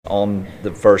on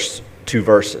the first two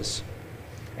verses.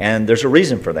 And there's a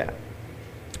reason for that.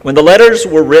 When the letters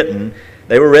were written,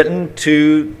 they were written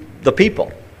to the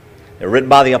people. They were written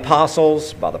by the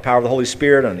apostles, by the power of the Holy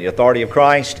Spirit and the authority of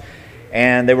Christ.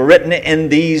 And they were written in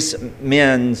these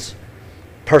men's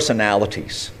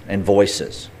personalities and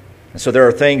voices. And so there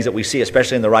are things that we see,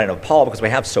 especially in the writing of Paul, because we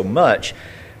have so much,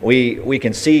 we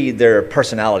can see their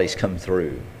personalities come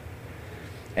through.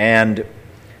 And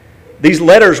these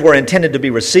letters were intended to be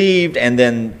received, and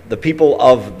then the people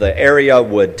of the area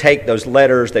would take those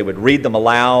letters, they would read them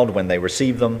aloud when they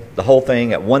received them, the whole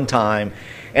thing at one time.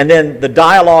 And then the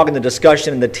dialogue and the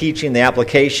discussion and the teaching, the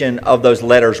application of those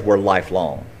letters were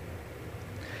lifelong.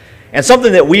 And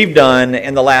something that we've done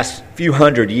in the last few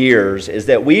hundred years is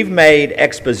that we've made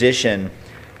exposition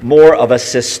more of a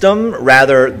system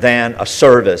rather than a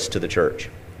service to the church.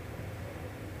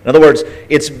 In other words,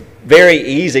 it's very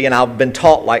easy, and I've been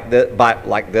taught like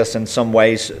this in some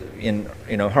ways in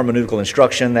hermeneutical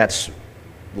instruction. That's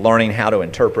learning how to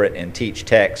interpret and teach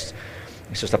text.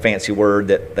 It's just a fancy word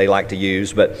that they like to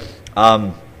use, but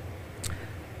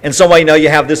in some way, you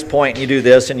have this point, and you do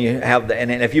this, and you have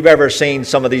and if you've ever seen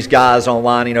some of these guys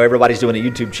online, everybody's doing a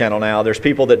YouTube channel now. There's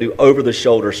people that do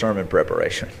over-the-shoulder sermon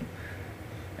preparation,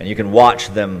 and you can watch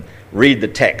them read the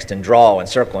text and draw and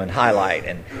circle and highlight.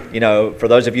 And, for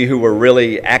those of you who were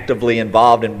really actively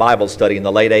involved in Bible study in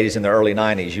the late 80s and the early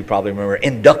 90s, you probably remember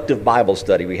inductive Bible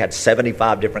study. We had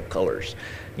 75 different colors,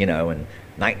 and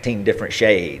 19 different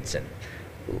shades, and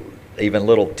even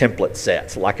little template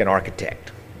sets like an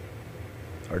architect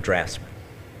or draftsman.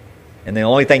 And the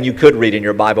only thing you could read in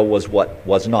your Bible was what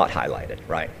was not highlighted,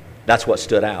 right? That's what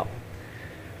stood out.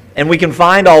 And we can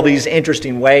find all these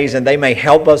interesting ways, and they may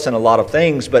help us in a lot of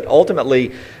things, but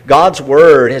ultimately, God's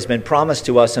Word has been promised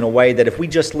to us in a way that if we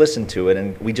just listen to it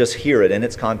and we just hear it in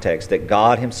its context, that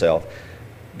God Himself,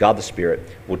 God the Spirit,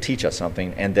 will teach us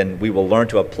something, and then we will learn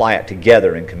to apply it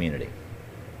together in community.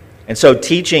 And so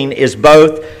teaching is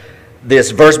both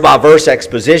this verse-by-verse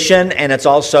exposition, and it's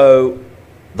also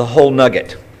the whole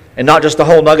nugget. And not just the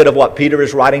whole nugget of what Peter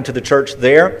is writing to the church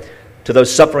there, to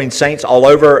those suffering saints all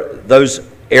over those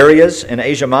areas in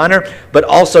Asia Minor, but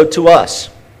also to us.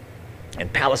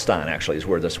 And Palestine actually is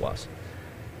where this was.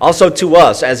 Also to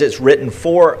us, as it's written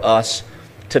for us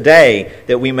today,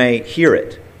 that we may hear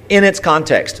it in its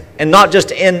context. And not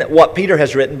just in what Peter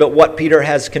has written, but what Peter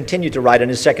has continued to write in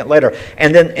his second letter.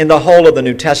 And then in the whole of the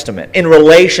New Testament, in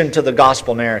relation to the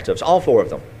gospel narratives, all four of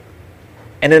them.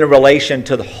 And in relation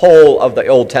to the whole of the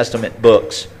Old Testament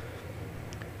books,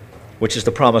 which is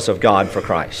the promise of God for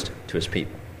Christ to His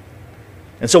people.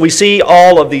 And so we see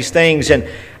all of these things, and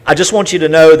I just want you to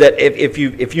know that if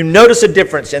you notice a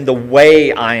difference in the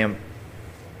way I am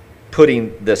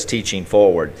putting this teaching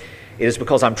forward, it is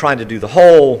because I'm trying to do the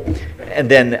whole, and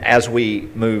then as we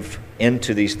move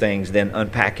into these things, then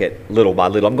unpack it little by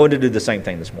little. I'm going to do the same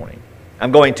thing this morning.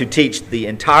 I'm going to teach the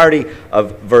entirety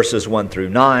of verses 1 through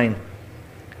 9,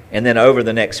 and then over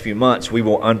the next few months, we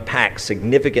will unpack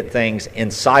significant things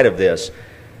inside of this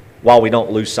while we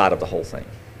don't lose sight of the whole thing.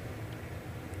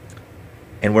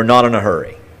 And we're not in a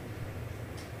hurry.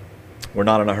 We're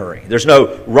not in a hurry. There's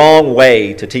no wrong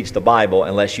way to teach the Bible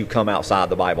unless you come outside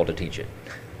the Bible to teach it.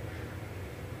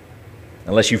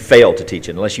 Unless you fail to teach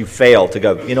it. Unless you fail to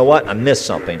go, you know what, I missed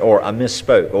something, or I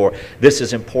misspoke, or this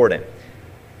is important.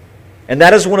 And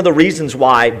that is one of the reasons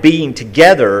why being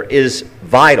together is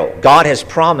vital. God has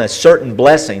promised certain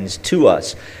blessings to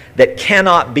us that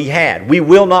cannot be had. We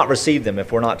will not receive them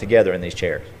if we're not together in these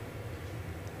chairs.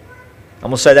 I'm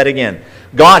going to say that again.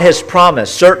 God has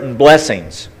promised certain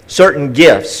blessings, certain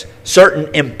gifts, certain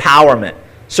empowerment,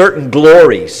 certain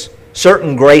glories,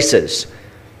 certain graces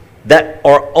that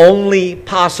are only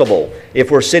possible if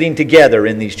we're sitting together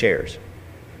in these chairs,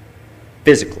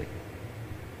 physically.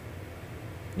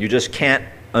 You just can't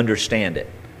understand it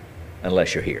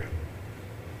unless you're here.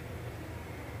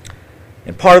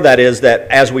 And part of that is that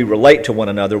as we relate to one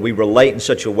another, we relate in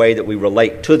such a way that we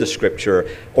relate to the Scripture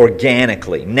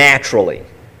organically, naturally,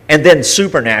 and then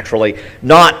supernaturally.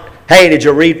 Not, hey, did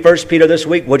you read 1 Peter this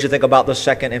week? What'd you think about the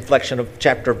second inflection of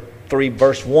chapter 3,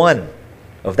 verse 1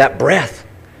 of that breath?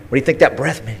 What do you think that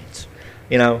breath means?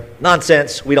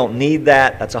 Nonsense. We don't need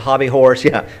that. That's a hobby horse.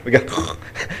 Yeah, we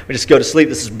just go to sleep.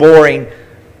 This is boring.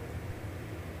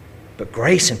 But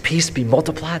grace and peace be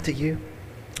multiplied to you.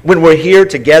 When we're here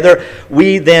together,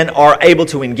 we then are able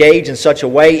to engage in such a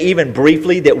way, even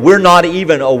briefly, that we're not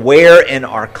even aware in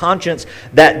our conscience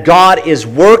that God is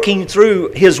working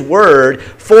through His Word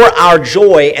for our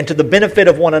joy and to the benefit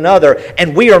of one another,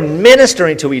 and we are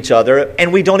ministering to each other,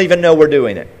 and we don't even know we're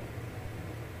doing it.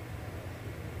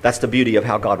 That's the beauty of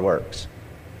how God works.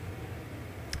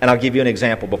 And I'll give you an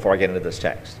example before I get into this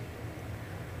text.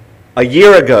 A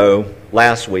year ago,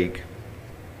 last week,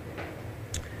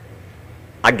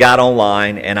 I got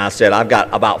online and I said, I've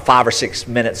got about 5 or 6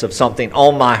 minutes of something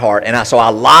on my heart. And so I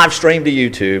live streamed to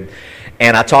YouTube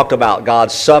and I talked about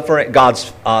God's suffering,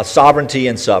 God's sovereignty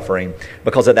and suffering,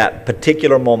 because at that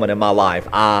particular moment in my life,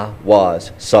 I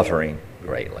was suffering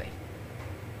greatly.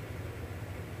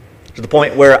 To the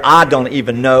point where I don't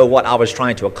even know what I was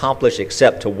trying to accomplish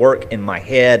except to work in my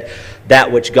head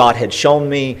that which God had shown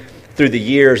me through the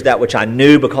years, that which I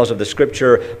knew because of the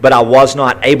Scripture, but I was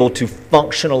not able to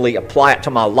functionally apply it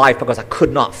to my life because I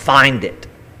could not find it.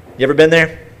 You ever been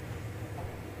there?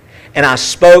 And I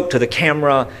spoke to the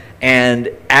camera, and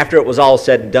after it was all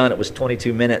said and done, it was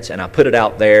 22 minutes, and I put it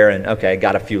out there, and okay,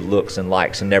 got a few looks and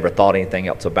likes and never thought anything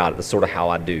else about it. That's sort of how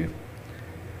I do.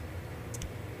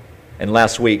 And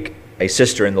last week, a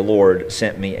sister in the Lord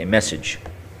sent me a message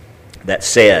that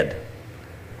said,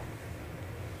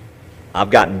 I've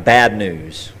gotten bad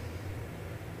news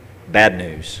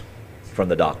from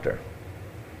the doctor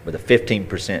with a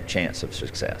 15% chance of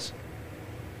success.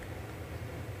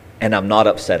 And I'm not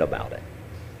upset about it.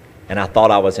 And I thought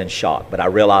I was in shock, but I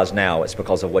realize now it's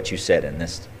because of what you said in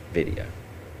this video.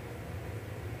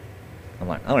 I'm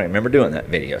like, I don't remember doing that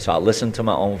video. So I listened to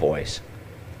my own voice.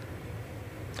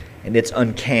 And it's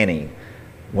uncanny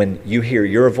when you hear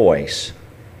your voice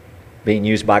being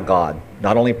used by God,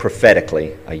 not only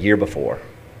prophetically a year before,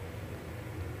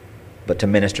 but to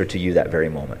minister to you that very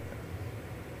moment.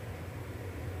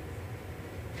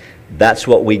 That's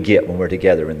what we get when we're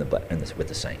together with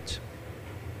the saints.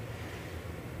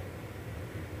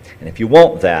 And if you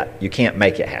want that, you can't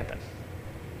make it happen.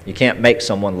 You can't make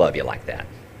someone love you like that.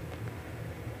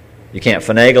 You can't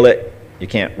finagle it. You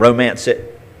can't romance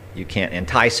it. You can't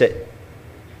entice it.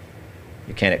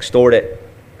 You can't extort it.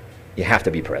 You have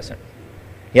to be present.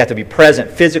 You have to be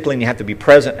present physically, and you have to be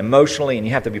present emotionally, and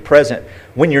you have to be present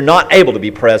when you're not able to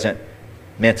be present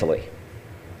mentally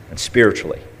and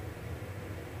spiritually.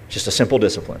 Just a simple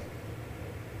discipline.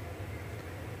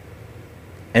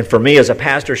 And for me as a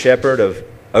pastor shepherd of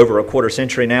over a quarter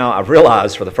century now, I've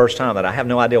realized for the first time that I have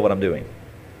no idea what I'm doing.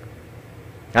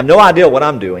 I have no idea what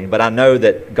I'm doing, but I know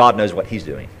that God knows what He's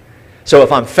doing. So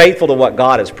if I'm faithful to what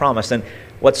God has promised, then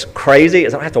what's crazy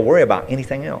is I don't have to worry about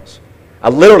anything else. I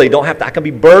literally don't have to. I can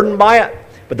be burdened by it,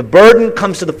 but the burden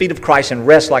comes to the feet of Christ and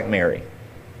rests like Mary.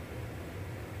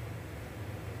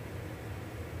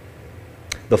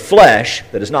 The flesh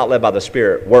that is not led by the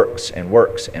Spirit works and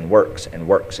works and works and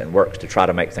works and works to try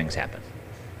to make things happen.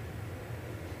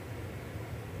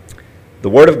 The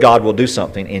Word of God will do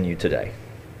something in you today.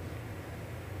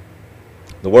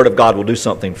 The Word of God will do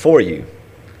something for you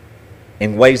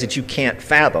in ways that you can't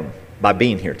fathom by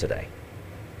being here today.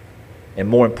 And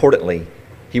more importantly,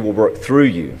 He will work through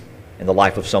you in the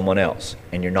life of someone else,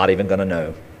 and you're not even going to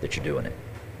know that you're doing it.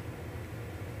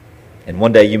 And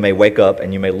one day you may wake up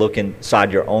and you may look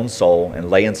inside your own soul and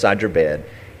lay inside your bed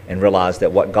and realize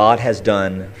that what God has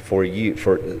done for you,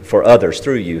 for others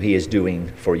through you, He is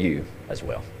doing for you as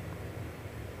well.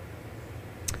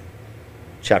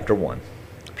 Chapter 1.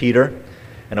 Peter,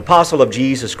 an apostle of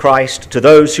Jesus Christ, to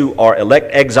those who are elect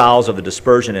exiles of the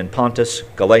dispersion in Pontus,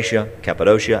 Galatia,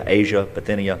 Cappadocia, Asia,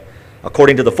 Bithynia,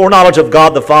 according to the foreknowledge of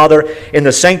God the Father, in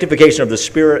the sanctification of the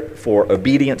Spirit, for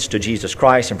obedience to Jesus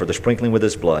Christ and for the sprinkling with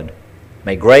His blood,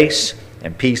 may grace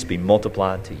and peace be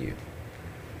multiplied to you.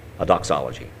 A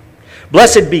doxology.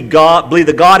 Blessed be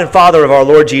the God and Father of our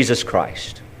Lord Jesus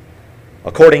Christ.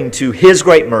 According to His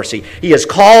great mercy, He has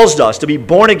caused us to be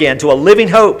born again to a living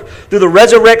hope through the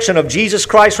resurrection of Jesus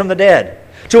Christ from the dead,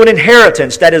 to an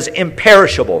inheritance that is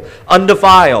imperishable,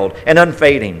 undefiled, and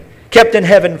unfading, kept in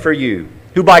heaven for you,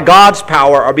 who by God's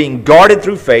power are being guarded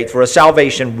through faith for a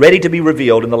salvation ready to be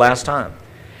revealed in the last time.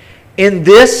 In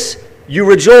this you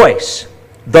rejoice,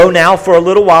 though now for a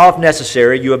little while, if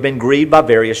necessary, you have been grieved by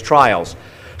various trials,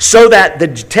 so that the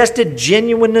tested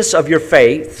genuineness of your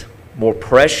faith, more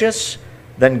precious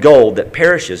than gold that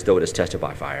perishes though it is tested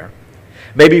by fire,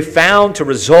 may be found to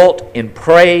result in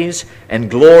praise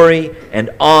and glory and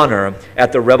honor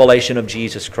at the revelation of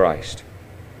Jesus Christ.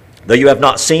 Though you have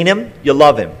not seen Him, you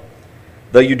love Him.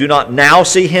 Though you do not now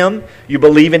see Him, you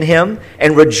believe in Him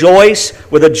and rejoice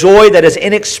with a joy that is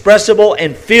inexpressible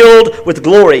and filled with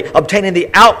glory, obtaining the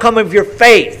outcome of your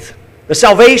faith, the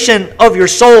salvation of your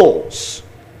souls.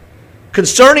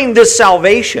 Concerning this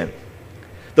salvation,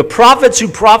 the prophets who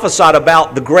prophesied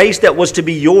about the grace that was to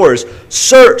be yours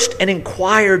searched and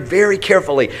inquired very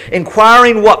carefully,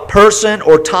 inquiring what person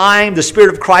or time the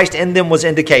Spirit of Christ in them was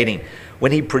indicating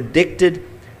when He predicted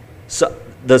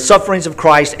the sufferings of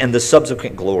Christ and the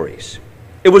subsequent glories.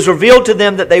 It was revealed to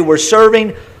them that they were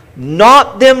serving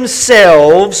not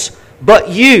themselves, but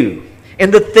you, in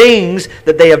the things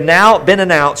that they have now been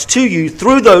announced to you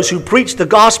through those who preach the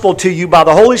gospel to you by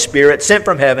the Holy Spirit sent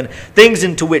from heaven, things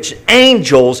into which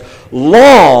angels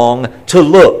long to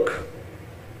look.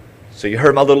 So you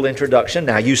heard my little introduction.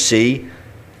 Now you see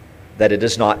that it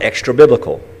is not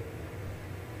extra-biblical.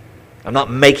 I'm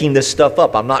not making this stuff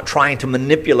up. I'm not trying to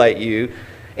manipulate you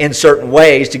in certain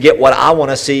ways to get what I want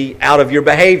to see out of your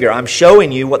behavior. I'm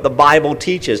showing you what the Bible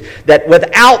teaches, that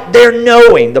without their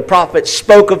knowing, the prophets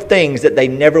spoke of things that they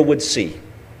never would see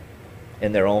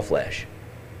in their own flesh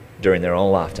during their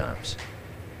own lifetimes.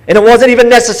 And it wasn't even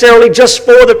necessarily just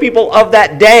for the people of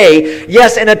that day.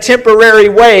 Yes, in a temporary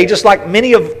way, just like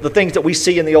many of the things that we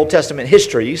see in the Old Testament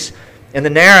histories, and the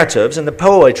narratives, and the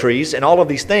poetries, and all of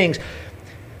these things,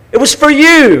 it was for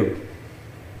you.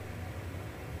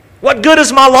 What good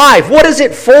is my life? What is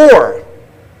it for?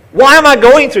 Why am I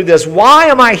going through this? Why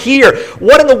am I here?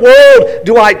 What in the world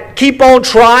do I keep on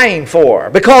trying for?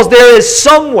 Because there is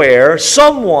somewhere,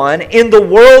 someone in the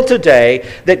world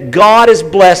today that God is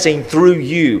blessing through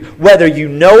you, whether you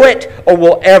know it or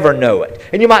will ever know it.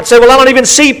 And you might say, well, I don't even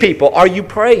see people. Are you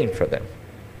praying for them?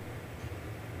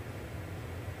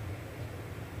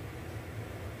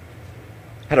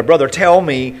 I had a brother tell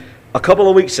me a couple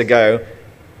of weeks ago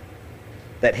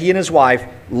that he and his wife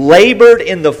labored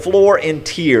in the floor in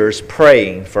tears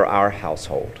praying for our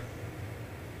household.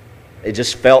 They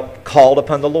just felt called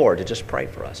upon the Lord to just pray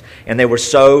for us. And they were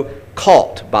so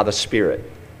caught by the Spirit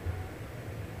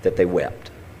that they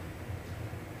wept.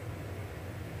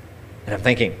 And I'm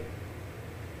thinking,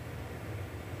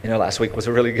 last week was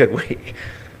a really good week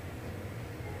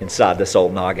inside this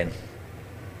old noggin.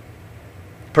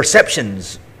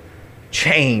 Perceptions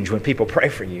change when people pray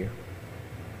for you.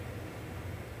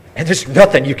 And there's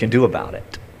nothing you can do about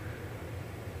it.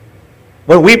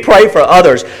 When we pray for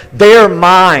others, their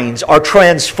minds are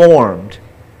transformed.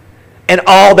 And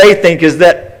all they think is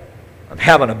that, I'm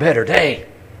having a better day.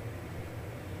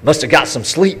 Must have got some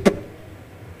sleep.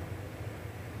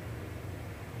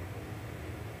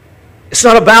 It's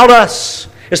not about us.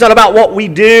 It's not about what we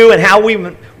do and how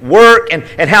we work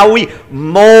and how we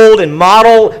mold and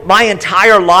model. My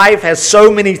entire life has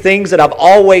so many things that I've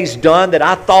always done that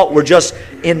I thought were just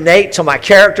innate to my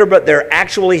character, but they're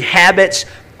actually habits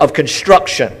of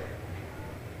construction.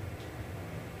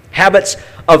 Habits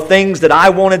of things that I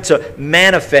wanted to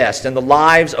manifest in the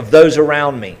lives of those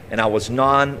around me. And I was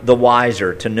none the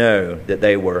wiser to know that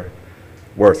they were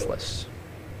worthless.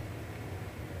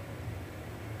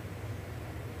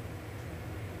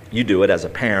 You do it as a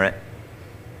parent.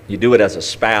 You do it as a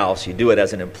spouse. You do it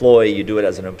as an employee. You do it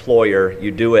as an employer.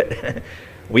 You do it.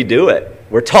 We do it.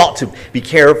 We're taught to be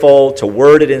careful, to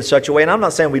word it in such a way. And I'm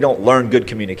not saying we don't learn good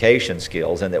communication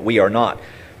skills and that we are not,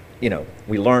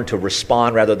 we learn to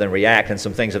respond rather than react and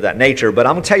some things of that nature. But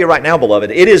I'm going to tell you right now, beloved,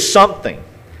 it is something.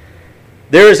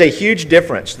 There is a huge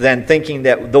difference than thinking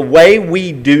that the way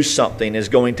we do something is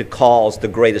going to cause the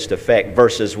greatest effect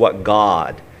versus what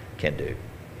God can do.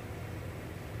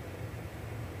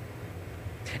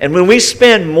 And when we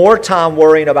spend more time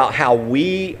worrying about how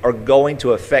we are going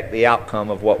to affect the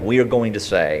outcome of what we are going to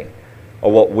say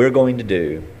or what we're going to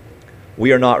do,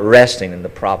 we are not resting in the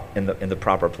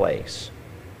proper place.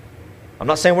 I'm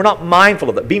not saying we're not mindful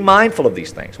of that. Be mindful of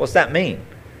these things. What's that mean?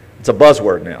 It's a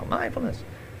buzzword now. Mindfulness.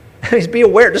 It means be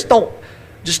aware. Just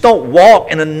don't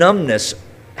walk in a numbness.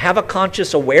 Have a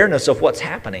conscious awareness of what's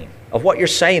happening, of what you're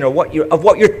saying, or of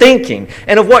what you're thinking,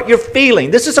 and of what you're feeling.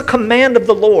 This is a command of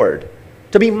the Lord.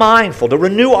 To be mindful, to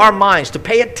renew our minds, to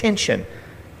pay attention.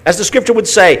 As the Scripture would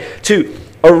say, to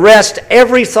arrest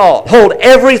every thought, hold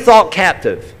every thought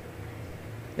captive,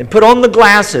 and put on the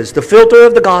glasses, the filter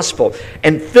of the gospel,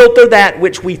 and filter that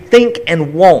which we think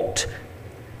and want,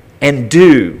 and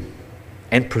do,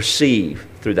 and perceive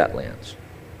through that lens.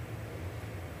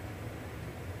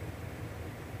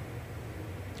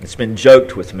 It's been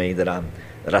joked with me that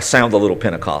I sound a little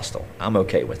Pentecostal. I'm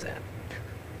okay with that.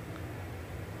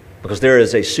 Because there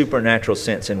is a supernatural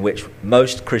sense in which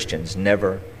most Christians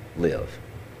never live.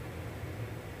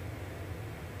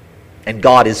 And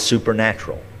God is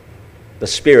supernatural. The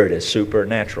Spirit is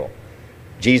supernatural.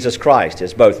 Jesus Christ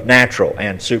is both natural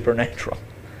and supernatural.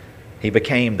 He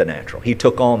became the natural. He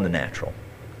took on the natural.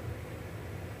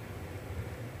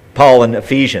 Paul in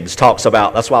Ephesians talks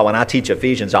about, that's why when I teach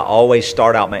Ephesians, I always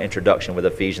start out my introduction with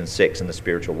Ephesians 6 and the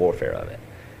spiritual warfare of it.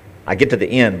 I get to the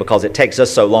end because it takes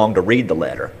us so long to read the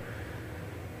letter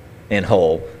in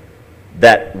whole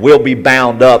that we'll be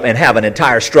bound up and have an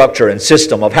entire structure and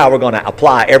system of how we're going to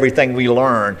apply everything we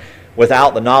learn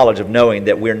without the knowledge of knowing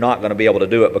that we're not going to be able to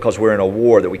do it because we're in a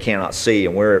war that we cannot see,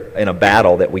 and we're in a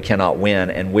battle that we cannot win,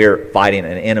 and we're fighting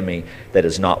an enemy that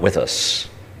is not with us.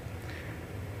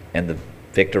 And the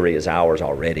victory is ours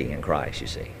already in Christ, you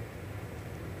see.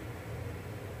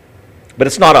 But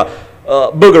it's not a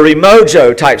boogery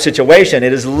mojo type situation.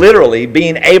 It is literally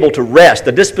being able to rest.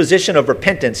 The disposition of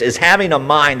repentance is having a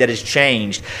mind that is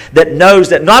changed, that knows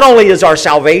that not only is our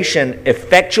salvation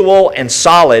effectual and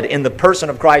solid in the person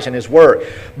of Christ and His Word,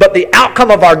 but the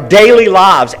outcome of our daily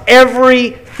lives,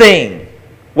 everything,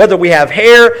 whether we have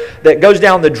hair that goes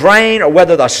down the drain, or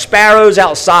whether the sparrows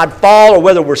outside fall, or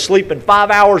whether we're sleeping 5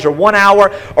 hours or 1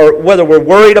 hour, or whether we're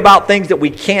worried about things that we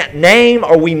can't name,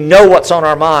 or we know what's on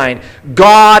our mind,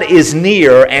 God is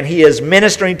near and He is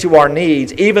ministering to our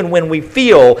needs, even when we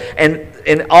feel, and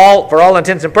for all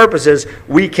intents and purposes,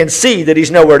 we can see that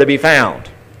He's nowhere to be found.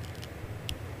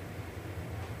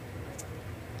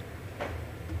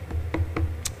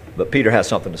 But Peter has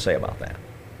something to say about that.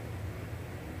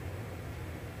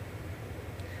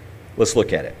 Let's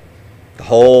look at it. The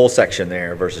whole section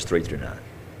there, verses 3 through 9.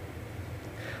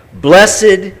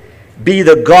 Blessed be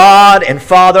the God and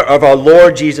Father of our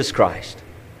Lord Jesus Christ.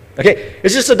 Okay,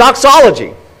 it's just a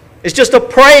doxology. It's just a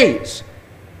praise.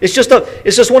 It's just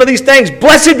one of these things.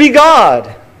 Blessed be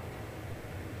God.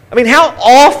 I mean, how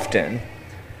often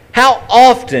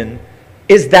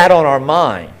is that on our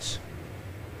minds?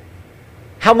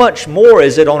 How much more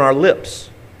is it on our lips?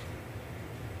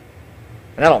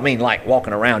 And I don't mean like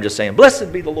walking around just saying,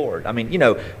 blessed be the Lord. I mean,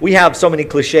 we have so many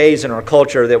cliches in our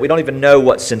culture that we don't even know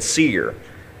what's sincere.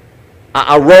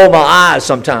 I roll my eyes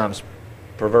sometimes,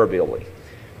 proverbially,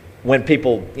 when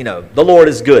people, the Lord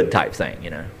is good type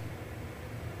thing,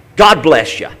 God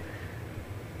bless you.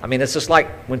 I mean, it's just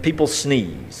like when people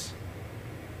sneeze.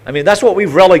 I mean, that's what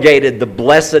we've relegated the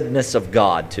blessedness of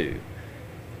God to.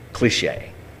 Cliche.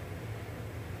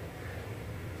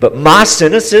 But my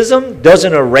cynicism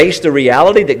doesn't erase the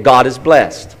reality that God is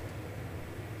blessed.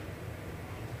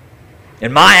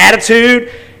 And my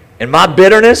attitude and my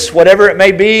bitterness, whatever it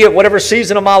may be, at whatever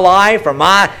season of my life, or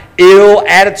my ill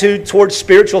attitude towards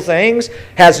spiritual things,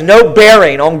 has no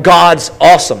bearing on God's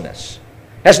awesomeness.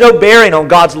 Has no bearing on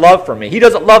God's love for me. He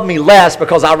doesn't love me less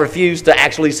because I refuse to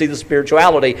actually see the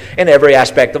spirituality in every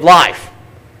aspect of life.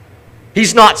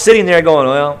 He's not sitting there going,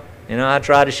 well, I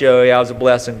tried to show you I was a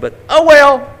blessing, but oh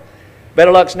well, better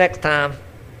luck's next time.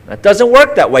 That doesn't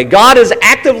work that way. God is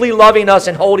actively loving us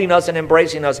and holding us and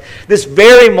embracing us this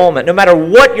very moment. No matter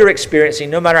what you're experiencing,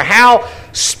 no matter how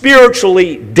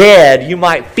spiritually dead you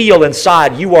might feel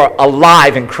inside, you are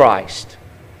alive in Christ.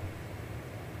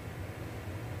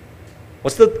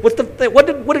 What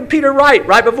did Peter write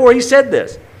right before he said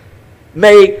this?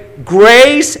 May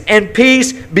grace and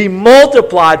peace be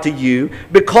multiplied to you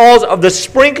because of the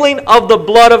sprinkling of the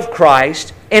blood of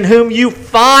Christ, in whom you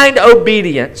find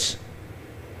obedience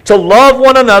to love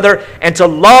one another and to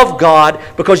love God,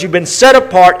 because you've been set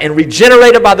apart and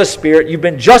regenerated by the Spirit. You've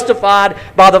been justified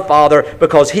by the Father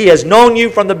because He has known you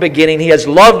from the beginning. He has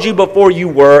loved you before you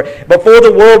were. Before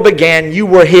the world began, you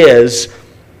were His.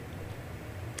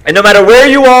 And no matter where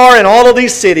you are in all of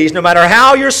these cities, no matter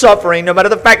how you're suffering, no matter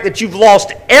the fact that you've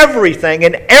lost everything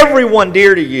and everyone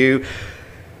dear to you,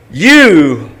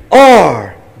 you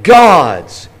are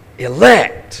God's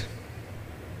elect.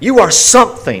 You are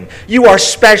something. You are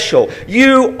special.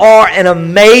 You are an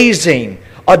amazing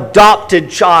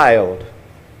adopted child.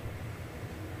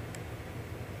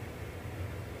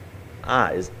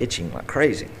 Eye is itching like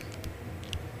crazy.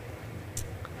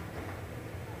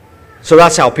 So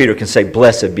that's how Peter can say,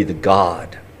 blessed be the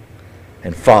God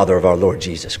and Father of our Lord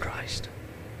Jesus Christ.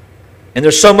 And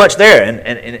there's so much there.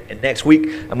 And next week,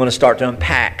 I'm going to start to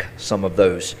unpack some of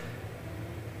those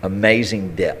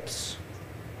amazing depths.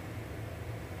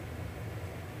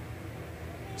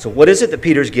 So what is it that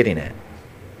Peter's getting at?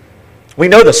 We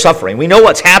know the suffering. We know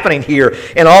what's happening here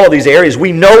in all of these areas.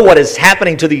 We know what is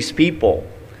happening to these people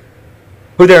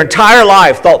who their entire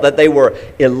life thought that they were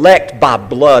elect by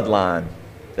bloodline,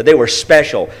 that they were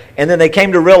special. And then they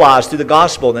came to realize through the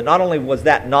gospel that not only was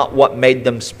that not what made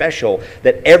them special,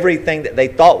 that everything that they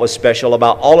thought was special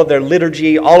about all of their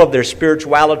liturgy, all of their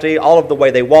spirituality, all of the way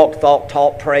they walked, thought,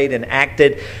 taught, prayed, and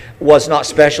acted was not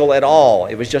special at all.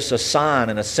 It was just a sign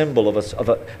and a symbol of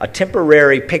a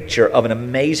temporary picture of an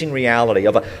amazing reality,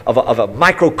 of a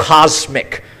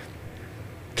microcosmic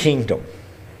kingdom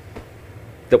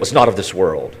that was not of this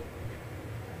world.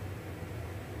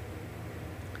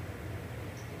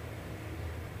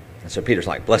 And so Peter's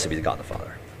like, blessed be the God and the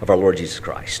Father of our Lord Jesus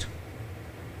Christ.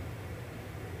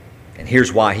 And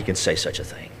here's why he can say such a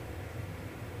thing.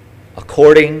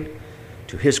 According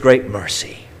to His great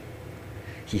mercy,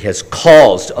 He has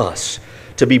caused us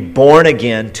to be born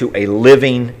again to a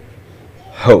living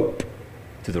hope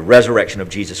through the resurrection of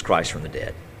Jesus Christ from the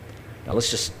dead. Now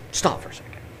let's just stop for a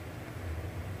second.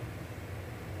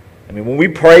 I mean, when we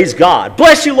praise God,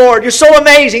 bless you, Lord, you're so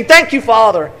amazing. Thank you,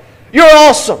 Father. You're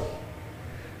awesome.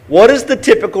 What is the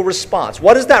typical response?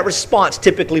 What is that response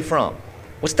typically from?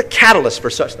 What's the catalyst for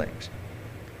such things?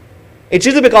 It's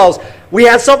usually because we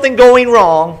had something going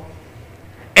wrong,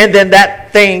 and then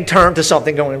that thing turned to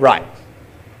something going right.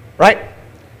 Right?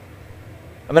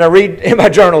 I mean, I read in my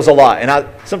journals a lot, and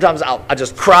sometimes I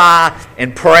just cry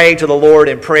and pray to the Lord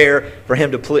in prayer for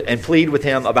Him to plead with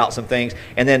Him about some things.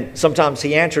 And then sometimes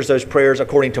He answers those prayers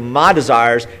according to my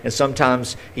desires, and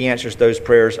sometimes He answers those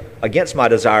prayers against my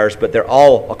desires, but they're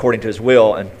all according to His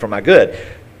will and for my good.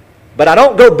 But I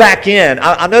don't go back in.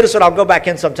 I notice that I'll go back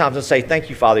in sometimes and say, thank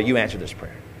you, Father, you answered this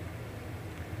prayer.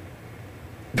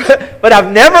 But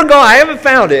I haven't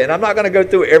found it, and I'm not going to go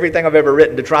through everything I've ever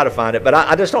written to try to find it, but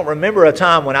I just don't remember a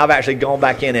time when I've actually gone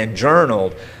back in and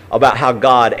journaled about how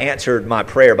God answered my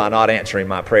prayer by not answering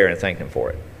my prayer and thanked Him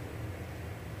for it.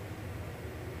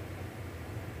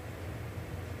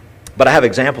 But I have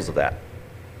examples of that.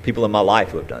 People in my life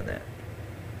who have done that.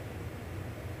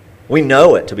 We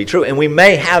know it to be true, and we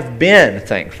may have been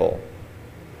thankful.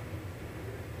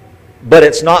 But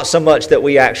it's not so much that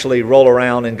we actually roll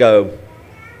around and go,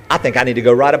 I think I need to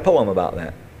go write a poem about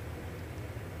that.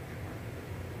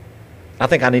 I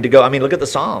think I need to go, look at the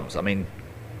Psalms.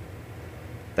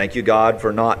 Thank you, God,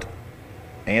 for not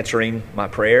answering my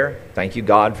prayer. Thank you,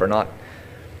 God, for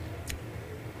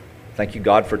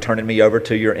turning me over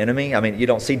to your enemy. You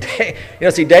don't see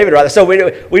David right there. So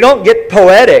we don't get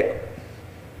poetic.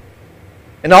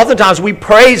 And oftentimes we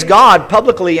praise God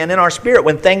publicly and in our spirit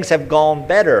when things have gone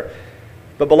better.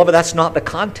 But beloved, that's not the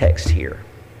context here.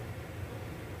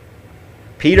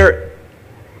 Peter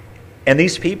and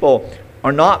these people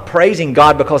are not praising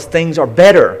God because things are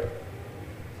better.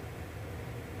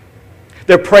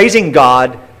 They're praising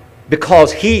God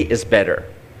because He is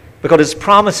better, because His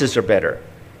promises are better,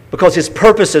 because His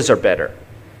purposes are better,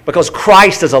 because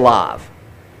Christ is alive.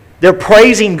 They're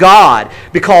praising God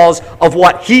because of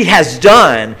what He has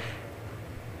done,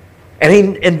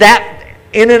 and that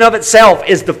in and of itself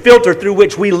is the filter through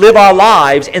which we live our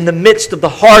lives in the midst of the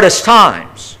hardest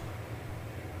times.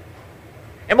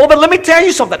 And well, but let me tell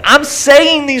you something. I'm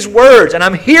saying these words and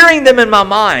I'm hearing them in my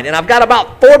mind, and I've got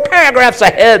about 4 paragraphs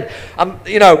ahead,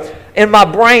 in my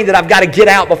brain that I've got to get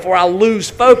out before I lose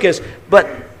focus. But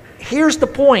here's the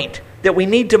point that we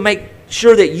need to make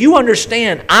sure that you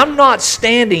understand.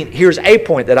 Here's a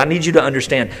point that I need you to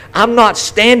understand. I'm not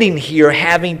standing here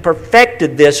having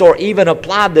perfected this or even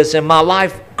applied this in my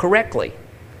life correctly.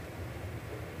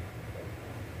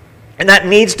 And that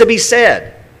needs to be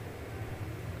said.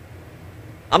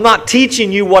 I'm not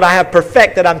teaching you what I have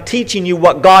perfected. I'm teaching you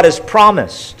what God has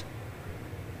promised.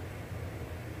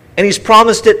 And He's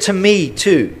promised it to me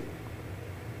too.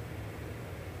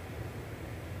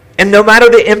 And no matter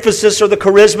the emphasis or the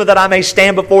charisma that I may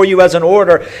stand before you as an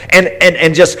orator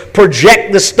and just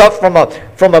project this stuff from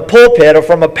a pulpit or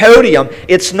from a podium,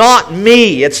 it's not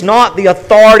me. It's not the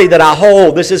authority that I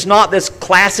hold. This is not this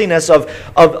classiness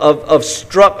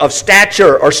of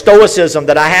stature or stoicism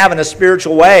that I have in a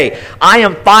spiritual way. I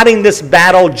am fighting this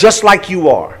battle just like you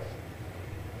are.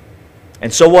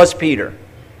 And so was Peter.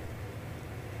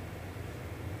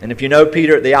 And if you know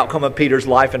Peter, the outcome of Peter's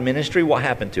life and ministry, what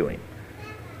happened to him?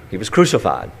 He was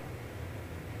crucified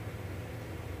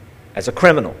as a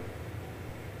criminal.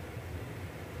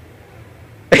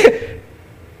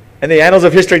 And the annals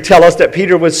of history tell us that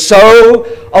Peter was so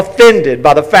offended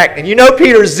by the fact, and you know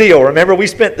Peter's zeal. Remember, we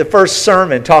spent the first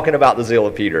sermon talking about the zeal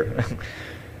of Peter.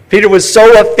 Peter was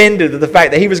so offended at the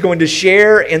fact that he was going to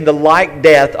share in the like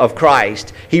death of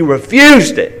Christ. He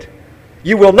refused it.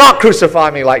 You will not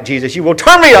crucify me like Jesus. You will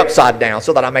turn me upside down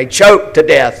so that I may choke to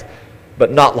death,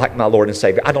 but not like my Lord and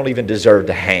Savior. I don't even deserve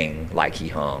to hang like He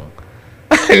hung.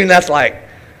 That's like,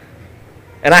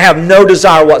 and I have no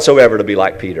desire whatsoever to be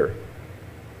like Peter.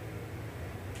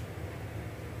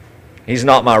 He's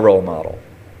not my role model.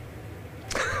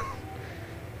 Because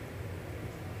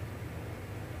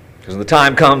when the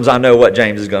time comes, I know what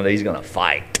James is going to do. He's going to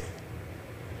fight.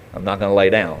 I'm not going to lay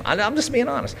down. I'm just being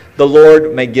honest. The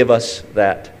Lord may give us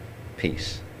that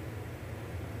peace.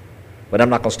 But I'm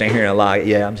not going to stand here and lie.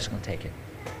 Yeah, I'm just going to take it.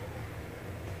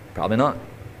 Probably not.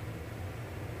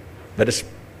 But it's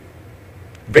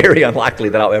very unlikely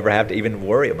that I'll ever have to even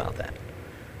worry about that.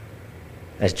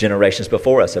 As generations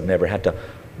before us have never had to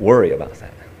worry about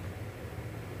that.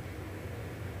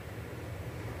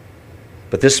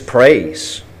 But this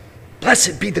praise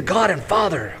Blessed be the God and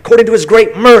Father, according to His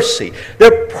great mercy.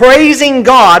 They're praising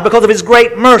God because of His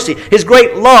great mercy, His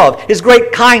great love, His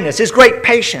great kindness, His great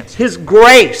patience, His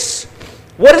grace.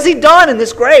 What has He done in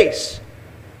this grace?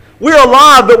 We're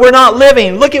alive, but we're not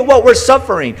living. Look at what we're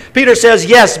suffering. Peter says,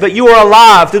 yes, but you are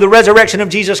alive through the resurrection of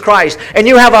Jesus Christ, and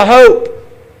you have a hope.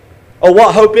 Oh,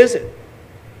 what hope is it?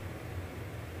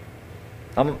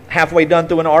 I'm halfway done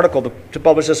through an article to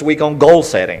publish this week on goal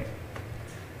setting.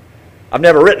 I've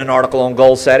never written an article on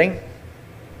goal setting.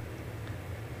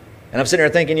 And I'm sitting there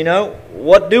thinking,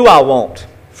 what do I want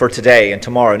for today and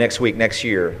tomorrow, next week, next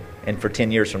year, and for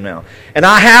 10 years from now? And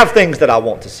I have things that I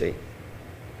want to see.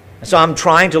 And so I'm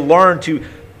trying to learn to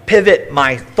pivot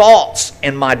my thoughts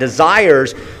and my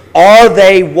desires. Are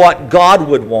they what God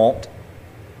would want?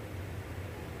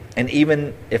 And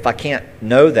even if I can't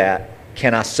know that,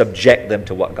 can I subject them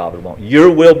to what God would want? Your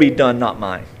will be done, not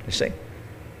mine, you see.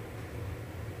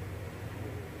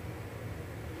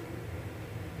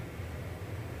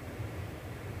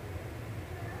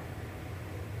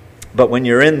 But when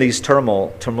you're in these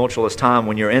tumultuous time,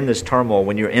 when you're in this turmoil,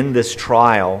 when you're in this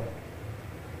trial,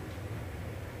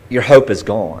 your hope is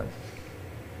gone.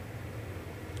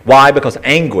 Why? Because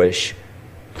anguish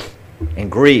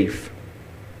and grief,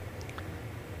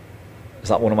 it's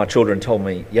like one of my children told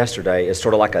me yesterday, is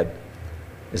sort of like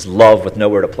is love with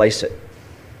nowhere to place it.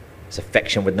 It's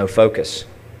affection with no focus.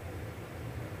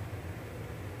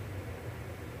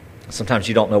 Sometimes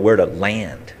you don't know where to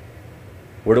land.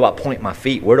 Where do I point my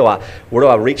feet? Where do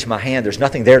I reach my hand? There's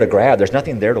nothing there to grab. There's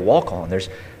nothing there to walk on.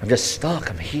 I'm just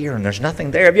stuck. I'm here and there's nothing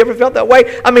there. Have you ever felt that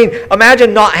way? I mean,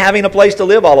 imagine not having a place to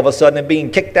live all of a sudden and being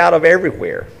kicked out of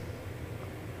everywhere.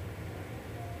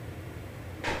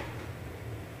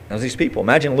 There's these people.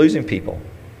 Imagine losing people.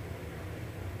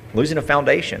 Losing a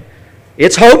foundation.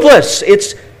 It's hopeless.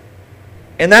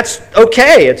 And that's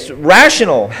okay. It's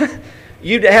rational.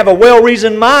 You'd have a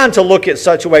well-reasoned mind to look at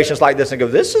situations like this and go,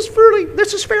 this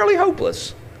is fairly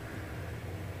hopeless.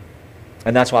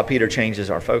 And that's why Peter changes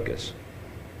our focus.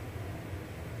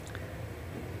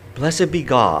 Blessed be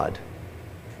God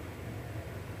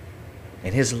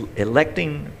and His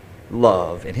electing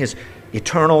love and His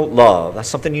eternal love. That's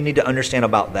something you need to understand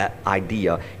about that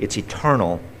idea. It's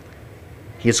eternal.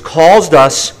 He has caused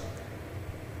us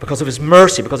because of His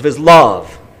mercy, because of His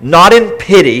love, not in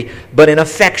pity, but in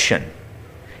affection.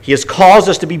 He has caused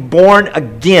us to be born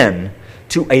again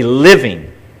to a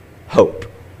living hope.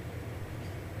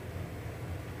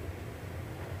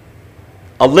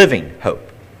 A living hope.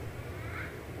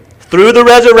 Through the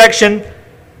resurrection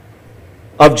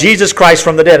of Jesus Christ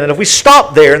from the dead. And if we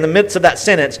stop there in the midst of that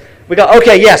sentence, we go,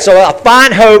 okay, yes, so I'll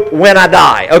find hope when I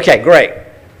die. Okay, great.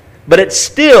 But it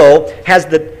still has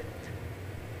the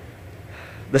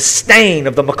stain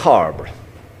of the macabre.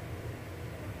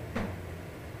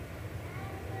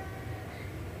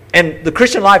 And the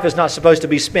Christian life is not supposed to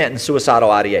be spent in suicidal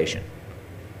ideation.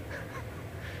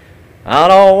 I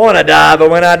don't want to die, but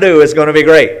when I do, it's going to be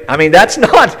great. I mean, that's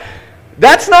not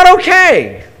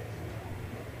okay.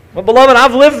 Well, beloved,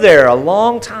 I've lived there a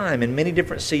long time in many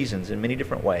different seasons, in many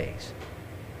different ways.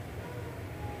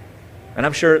 And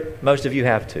I'm sure most of you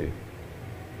have too.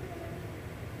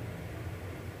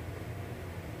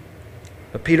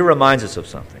 But Peter reminds us of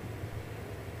something.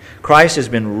 Christ has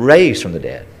been raised from the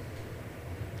dead.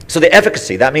 So the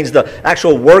efficacy, that means the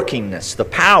actual workingness, the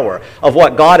power of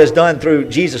what God has done through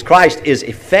Jesus Christ is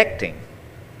affecting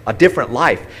a different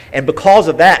life. And because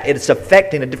of that, it's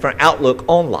affecting a different outlook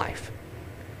on life.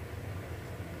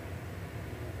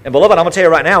 And beloved, I'm going to tell you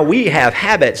right now, we have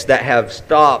habits that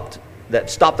stopped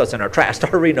us in our tracks. I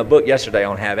started reading a book yesterday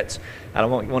on habits. I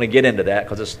don't want to get into that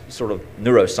because it's sort of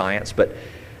neuroscience. But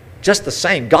just the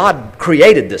same, God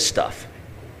created this stuff.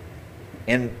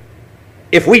 And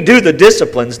if we do the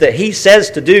disciplines that He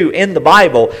says to do in the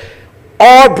Bible,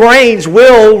 our brains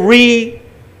will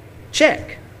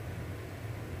recheck.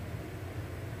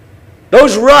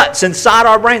 Those ruts inside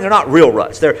our brain, they're not real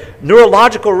ruts. They're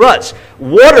neurological ruts.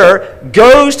 Water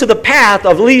goes to the path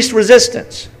of least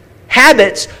resistance.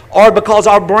 Habits are because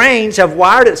our brains have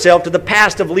wired itself to the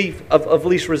path of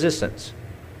least resistance.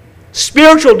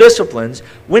 Spiritual disciplines,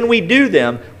 when we do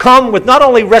them, come with not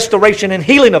only restoration and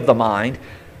healing of the mind,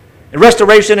 and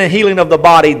restoration and healing of the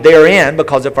body therein,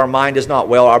 because if our mind is not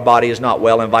well, our body is not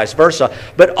well, and vice versa.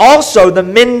 But also the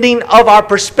mending of our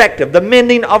perspective, the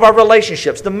mending of our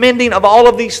relationships, the mending of all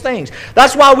of these things.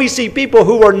 That's why we see people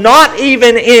who are not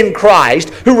even in Christ,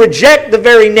 who reject the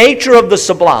very nature of the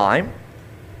sublime,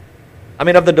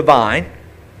 of the divine,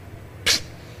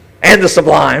 and the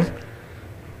sublime,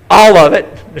 all of it.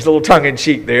 There's a little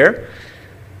tongue-in-cheek there.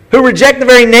 who reject the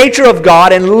very nature of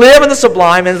God and live in the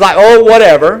sublime, and it's like, oh,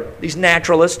 whatever, these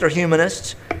naturalists or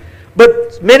humanists.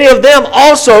 But many of them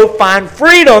also find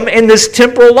freedom in this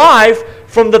temporal life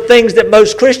from the things that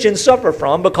most Christians suffer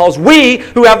from, because we,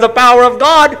 who have the power of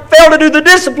God, fail to do the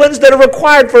disciplines that are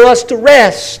required for us to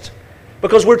rest,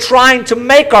 because we're trying to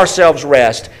make ourselves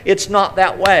rest. It's not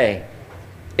that way.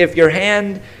 If your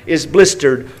hand is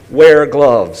blistered, wear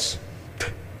gloves.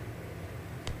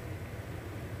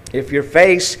 If your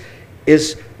face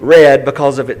is red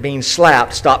because of it being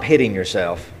slapped, stop hitting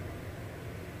yourself.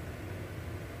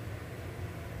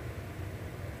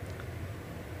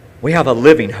 We have a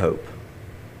living hope.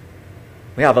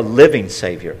 We have a living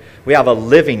Savior. We have a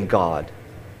living God.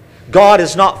 God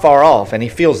is not far off, and He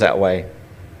feels that way.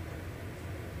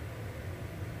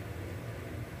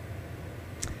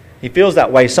 He feels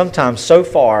that way sometimes so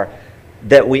far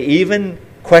that we even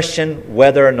question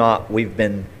whether or not we've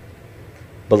been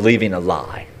believing a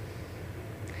lie.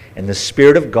 And the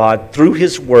Spirit of God, through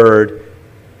His Word,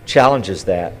 challenges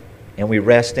that, and we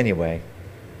rest anyway.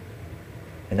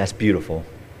 And that's beautiful.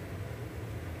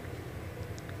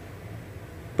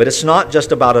 But it's not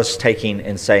just about us taking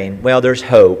and saying, well, there's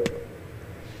hope.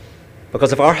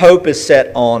 Because if our hope is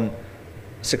set on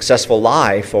successful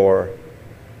life or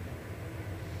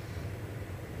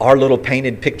our little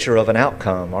painted picture of an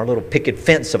outcome, our little picket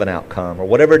fence of an outcome, or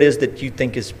whatever it is that you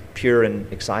think is pure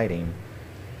and exciting,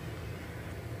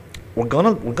 we're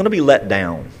gonna be let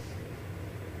down.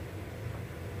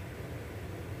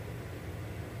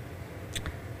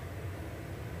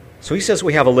 So he says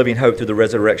we have a living hope through the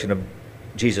resurrection of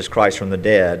Jesus Christ from the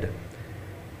dead,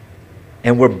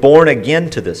 and we're born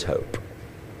again to this hope.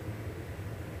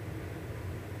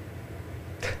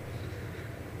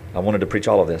 I wanted to preach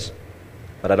all of this,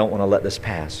 but I don't want to let this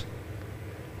pass.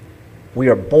 We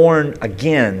are born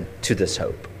again to this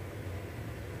hope.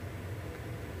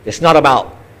 It's not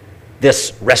about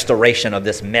this restoration of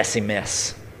this messy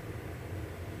mess.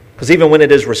 Because even when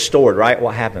it is restored, right,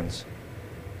 what happens?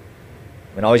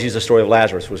 I always use the story of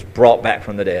Lazarus, was brought back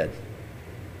from the dead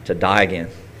to die again.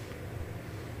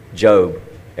 Job,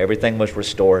 everything was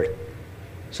restored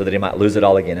so that he might lose it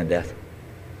all again in death.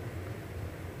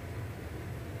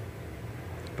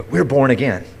 But we're born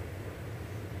again.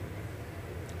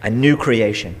 A new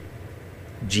creation.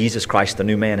 Jesus Christ, the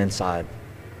new man inside.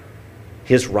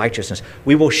 His righteousness.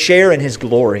 We will share in His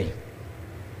glory.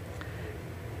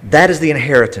 That is the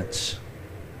inheritance.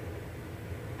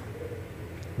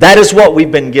 That is what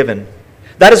we've been given.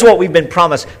 That is what we've been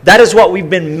promised. That is what we've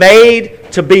been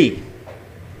made to be.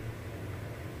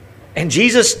 And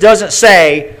Jesus doesn't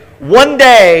say, one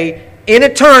day in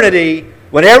eternity,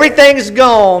 when everything's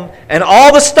gone and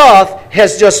all the stuff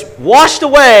has just washed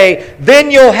away, then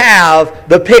you'll have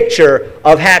the picture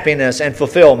of happiness and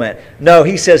fulfillment. No,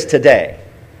 He says today.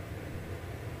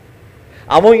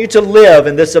 I want you to live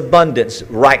in this abundance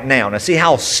right now. Now see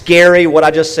how scary what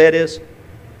I just said is?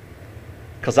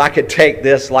 Because I could take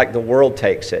this like the world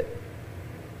takes it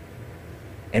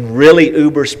and really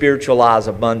uber spiritualize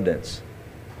abundance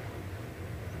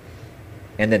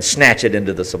and then snatch it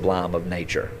into the sublime of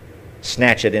nature.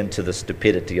 Snatch it into the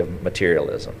stupidity of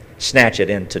materialism. Snatch it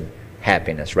into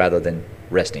happiness rather than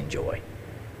resting joy.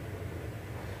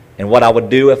 And what I would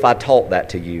do if I taught that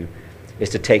to you is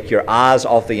to take your eyes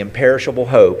off the imperishable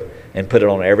hope and put it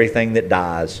on everything that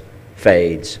dies,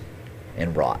 fades,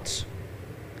 and rots.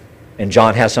 And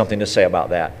John has something to say about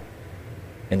that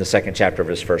in the 2nd chapter of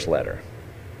his first letter.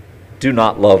 Do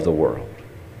not love the world,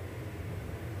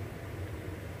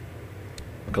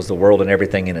 because the world and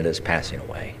everything in it is passing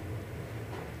away.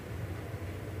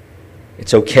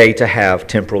 It's okay to have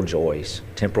temporal joys,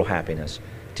 temporal happiness,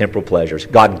 temporal pleasures.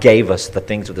 God gave us the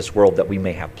things of this world that we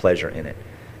may have pleasure in it.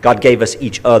 God gave us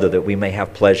each other that we may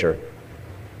have pleasure.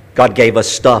 God gave us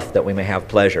stuff that we may have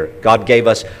pleasure. God gave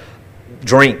us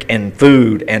drink and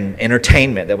food and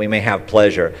entertainment that we may have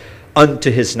pleasure unto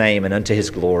His name and unto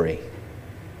His glory.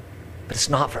 But it's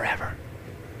not forever.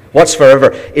 What's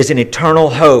forever is an eternal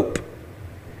hope,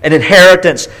 an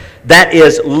inheritance that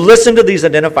is, listen to these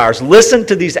identifiers, listen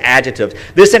to these adjectives,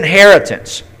 this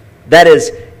inheritance that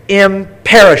is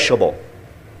imperishable.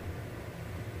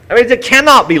 I mean, it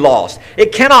cannot be lost.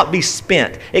 It cannot be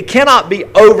spent. It cannot be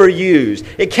overused.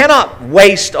 It cannot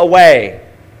waste away.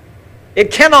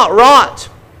 It cannot rot.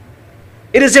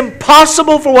 It is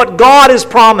impossible for what God has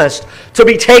promised to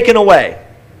be taken away.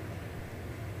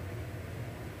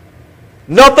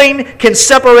 Nothing can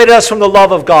separate us from the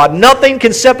love of God. Nothing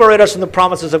can separate us from the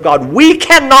promises of God. We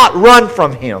cannot run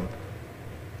from Him,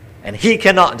 and He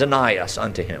cannot deny us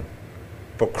unto Him.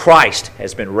 For Christ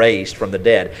has been raised from the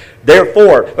dead.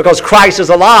 Therefore, because Christ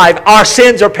is alive, our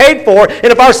sins are paid for. And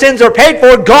if our sins are paid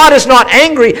for, God is not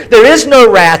angry. There is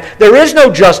no wrath. There is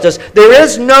no justice. There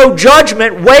is no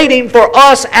judgment waiting for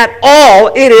us at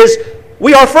all. It is,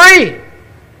 we are free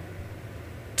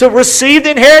to receive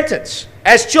the inheritance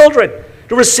as children,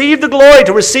 to receive the glory,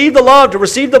 to receive the love, to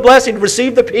receive the blessing, to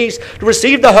receive the peace, to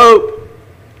receive the hope.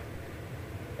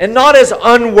 And not as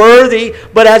unworthy,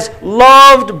 but as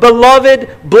loved, beloved,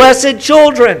 blessed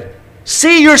children.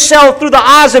 See yourself through the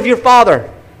eyes of your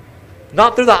Father,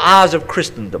 not through the eyes of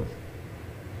Christendom,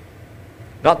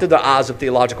 not through the eyes of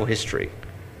theological history,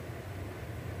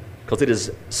 because it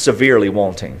is severely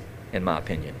wanting, in my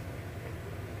opinion.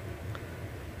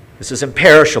 This is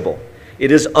imperishable.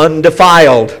 It is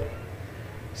undefiled.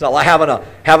 It's not like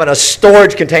having a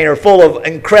storage container full of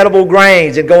incredible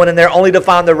grains and going in there only to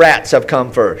find the rats have come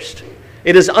first.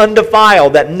 It is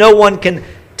undefiled, that no one can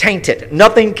taint it.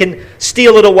 Nothing can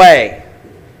steal it away.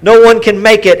 No one can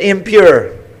make it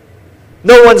impure.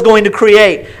 No one's going to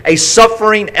create a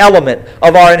suffering element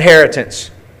of our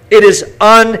inheritance. It is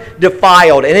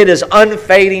undefiled and it is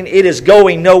unfading. It is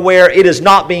going nowhere. It is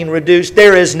not being reduced.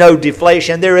 There is no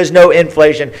deflation. There is no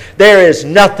inflation. There is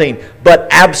nothing but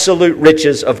absolute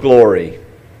riches of glory.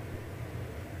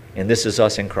 And this is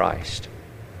us in Christ.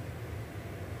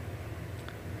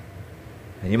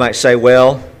 And you might say,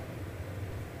 well,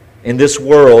 in this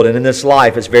world and in this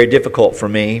life, it's very difficult for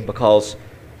me, because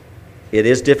it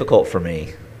is difficult for me.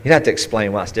 You don't have to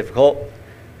explain why it's difficult.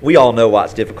 We all know why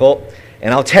it's difficult.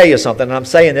 And I'll tell you something, and I'm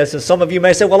saying this, and some of you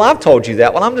may say, well, I've told you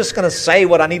that. Well, I'm just going to say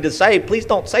what I need to say. Please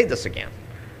don't say this again.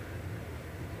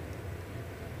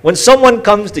 When someone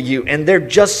comes to you and they're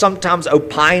just sometimes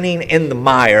opining in the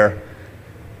mire,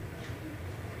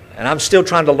 and I'm still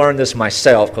trying to learn this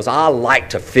myself because I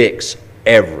like to fix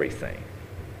everything.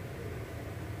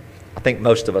 I think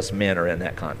most of us men are in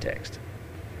that context.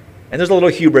 And there's a little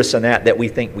hubris in that we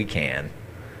think we can.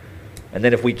 And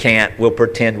then if we can't, we'll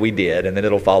pretend we did, and then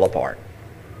it'll fall apart.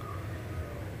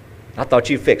 I thought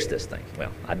you fixed this thing.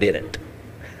 Well, I didn't.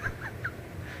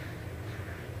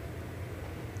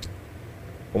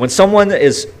 When someone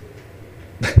is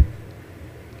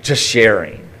just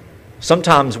sharing,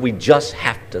 sometimes we just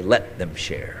have to let them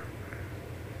share.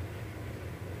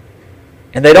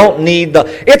 And they don't need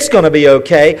it's going to be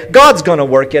okay. God's going to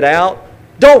work it out.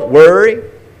 Don't worry.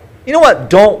 You know what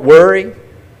don't worry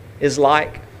is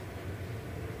like?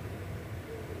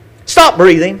 Stop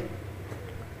breathing.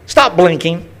 Stop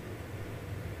blinking.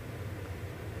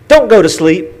 Don't go to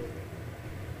sleep.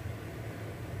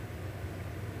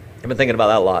 I've been thinking about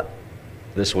that a lot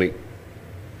this week.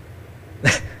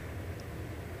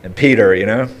 And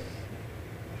Peter,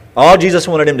 all Jesus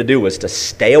wanted him to do was to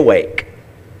stay awake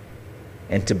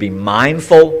and to be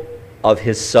mindful of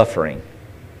his suffering,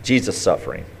 Jesus'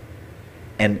 suffering,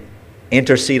 and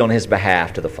intercede on his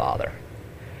behalf to the Father.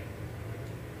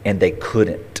 And they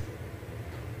couldn't.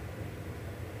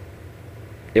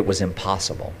 It was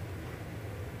impossible.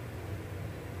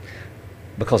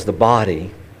 Because the body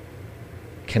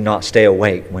cannot stay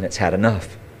awake when it's had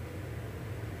enough.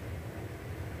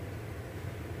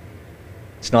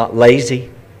 It's not lazy.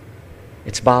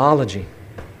 It's biology.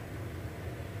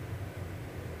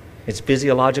 It's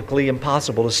physiologically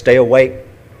impossible to stay awake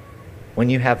when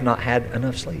you have not had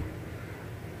enough sleep.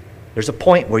 There's a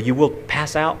point where you will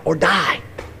pass out or die.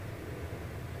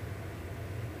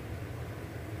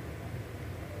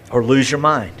 Or lose your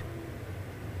mind.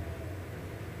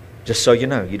 Just so you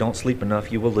know, you don't sleep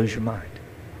enough, you will lose your mind.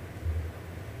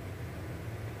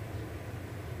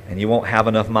 And you won't have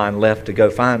enough mind left to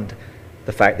go find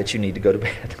the fact that you need to go to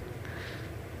bed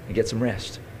and get some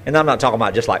rest. And I'm not talking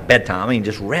about just like bedtime. I mean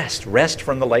just rest. Rest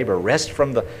from the labor. Rest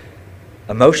from the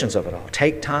emotions of it all.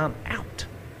 Take time out.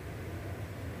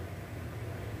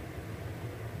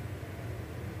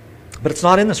 But it's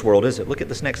not in this world, is it? Look at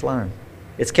this next line.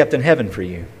 It's kept in heaven for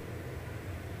you.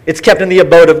 It's kept in the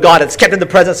abode of God. It's kept in the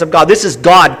presence of God. This is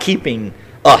God keeping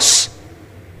us.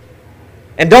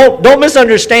 And don't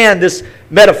misunderstand this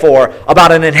metaphor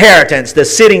about an inheritance that's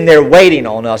sitting there waiting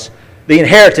on us. The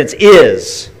inheritance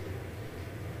is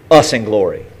us in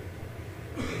glory.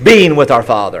 Being with our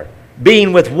Father.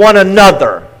 Being with one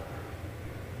another.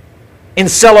 In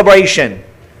celebration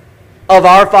of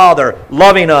our Father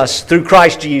loving us through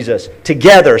Christ Jesus.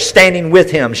 Together, standing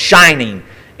with Him, shining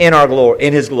in our glory,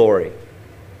 in His glory.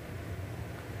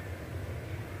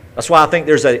 That's why I think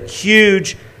there's a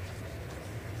huge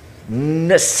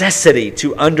necessity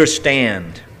to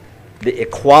understand the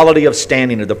equality of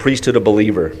standing of the priesthood of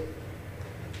believer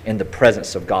in the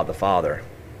presence of God the Father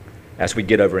as we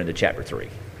get over into chapter 3.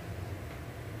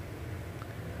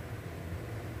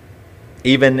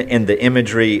 Even in the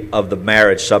imagery of the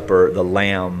marriage supper, the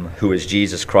Lamb, who is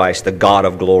Jesus Christ, the God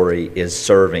of glory, is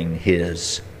serving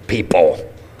His people.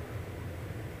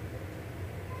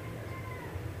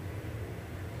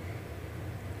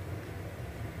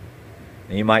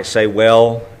 And you might say,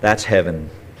 well, that's heaven.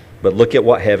 But look at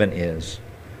what heaven is.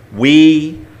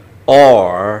 We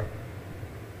are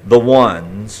the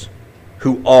ones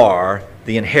who are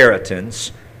the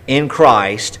inheritance in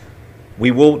Christ. We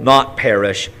will not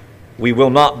perish. We will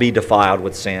not be defiled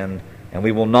with sin. And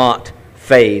we will not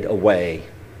fade away.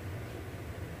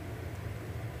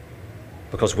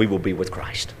 Because we will be with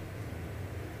Christ.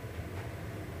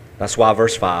 That's why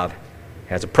verse 5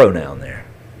 has a pronoun there.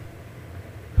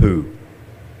 Who?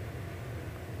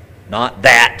 Not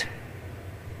that.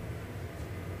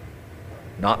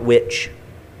 Not which.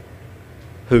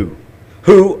 Who?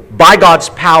 Who, by God's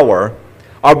power,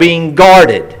 are being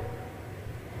guarded.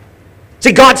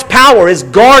 See, God's power is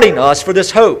guarding us for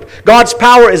this hope. God's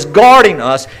power is guarding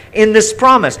us in this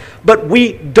promise. But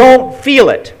we don't feel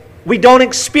it. We don't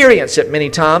experience it many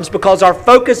times because our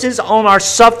focus is on our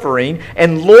suffering.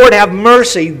 And Lord have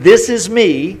mercy, this is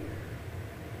me.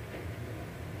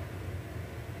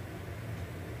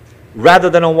 Rather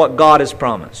than on what God has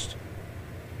promised.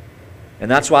 And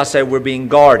that's why I say we're being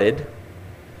guarded.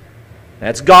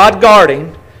 That's God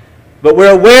guarding. But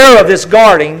we're aware of this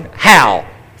guarding. How?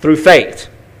 Through faith.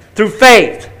 Through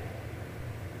faith.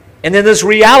 And then this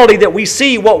reality that we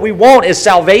see what we want is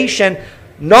salvation,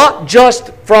 not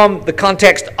just from the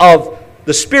context of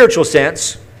the spiritual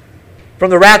sense, from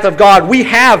the wrath of God. We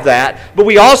have that. But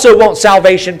we also want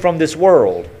salvation from this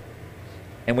world.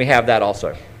 And we have that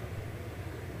also.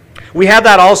 We have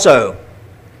that also.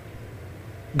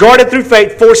 Guarded through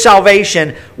faith for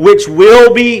salvation, which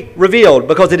will be revealed,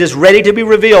 because it is ready to be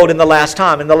revealed in the last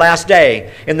time, in the last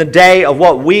day, in the day of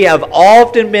what we have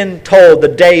often been told, the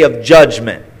day of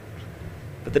judgment.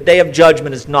 But the day of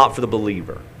judgment is not for the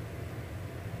believer.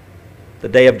 The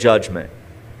day of judgment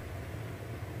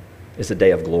is the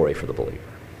day of glory for the believer.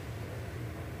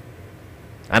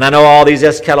 And I know all these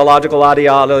eschatological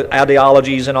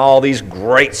ideologies and all these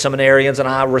great seminarians, and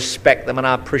I respect them and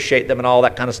I appreciate them and all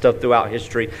that kind of stuff throughout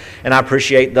history. And I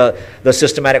appreciate the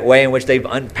systematic way in which they've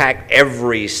unpacked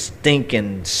every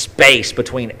stinking space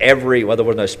between every, well, there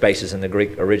were no spaces in the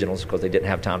Greek originals because they didn't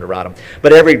have time to write them,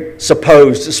 but every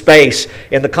supposed space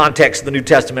in the context of the New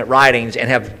Testament writings, and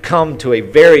have come to a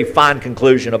very fine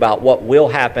conclusion about what will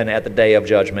happen at the day of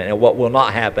judgment and what will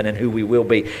not happen and who we will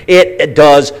be. It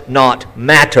does not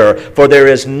matter. For there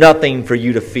is nothing for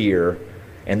you to fear,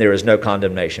 and there is no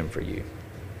condemnation for you.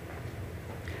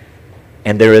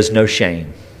 And there is no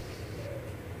shame.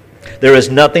 There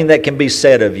is nothing that can be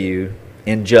said of you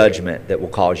in judgment that will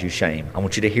cause you shame. I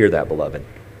want you to hear that, beloved.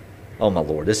 Oh, my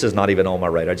Lord, this is not even on my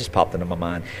radar. It just popped into my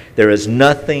mind. There is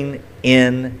nothing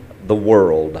in the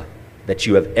world that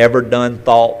you have ever done,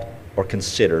 thought, or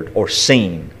considered, or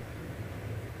seen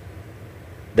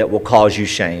that will cause you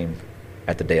shame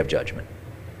at the day of judgment.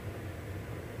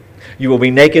 You will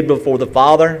be naked before the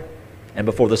Father and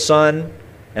before the Son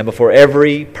and before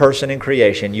every person in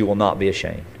creation. You will not be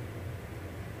ashamed.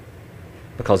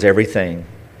 Because everything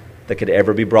that could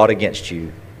ever be brought against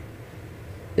you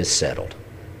is settled.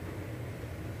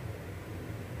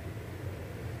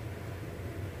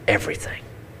 Everything.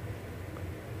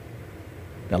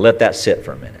 Now let that sit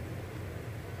for a minute.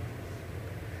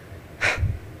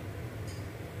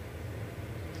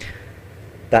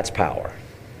 That's power.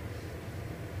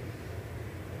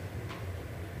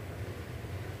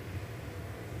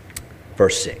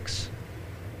 Verse 6.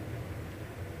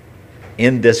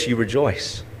 In this you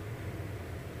rejoice.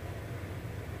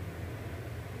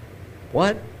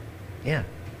 What? Yeah.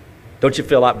 Don't you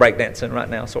feel like breakdancing right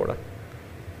now, sort of?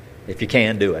 If you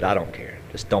can, do it. I don't care.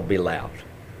 Just don't be loud.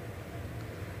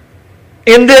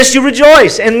 In this you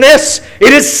rejoice. In this,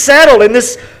 it is settled. In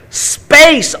this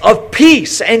space of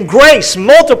peace and grace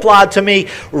multiplied to me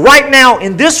right now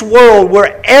in this world,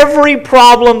 where every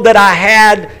problem that I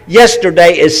had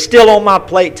yesterday is still on my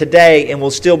plate today and will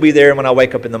still be there when I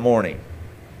wake up in the morning.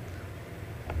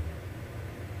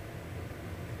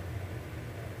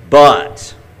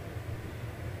 But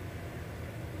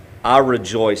I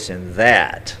rejoice in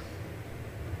that,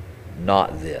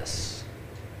 not this.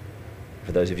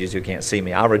 For those of you who can't see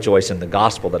me, I rejoice in the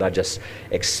gospel that I just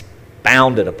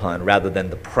expounded upon, rather than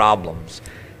the problems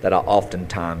that I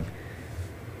oftentimes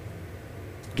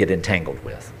get entangled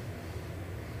with.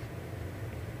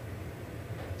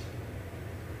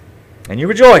 And you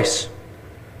rejoice.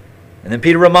 And then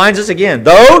Peter reminds us again,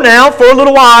 though now for a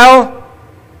little while,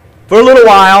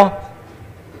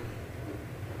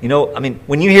 You know, I mean,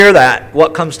 when you hear that,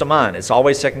 what comes to mind? It's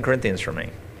always 2 Corinthians for me.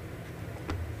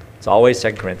 It's always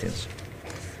 2 Corinthians.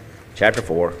 Chapter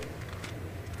 4.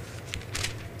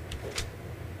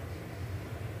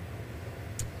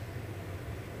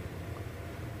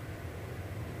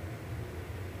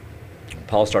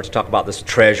 Paul starts to talk about this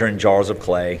treasure in jars of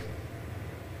clay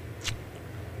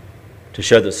to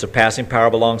show that surpassing power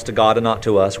belongs to God and not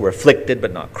to us. We're afflicted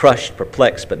but not crushed,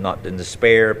 perplexed but not in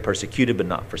despair, persecuted but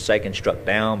not forsaken, struck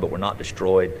down but we're not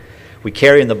destroyed. We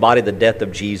carry in the body the death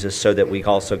of Jesus so that we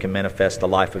also can manifest the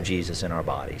life of Jesus in our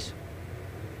bodies.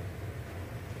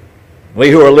 We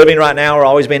who are living right now are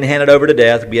always being handed over to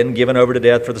death, being given over to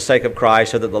death for the sake of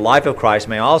Christ, so that the life of Christ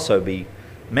may also be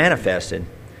manifested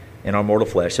in our mortal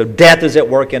flesh. So death is at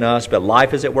work in us, but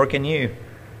life is at work in you.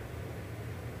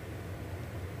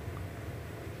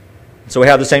 So we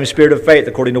have the same spirit of faith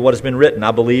according to what has been written.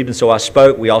 I believed and so I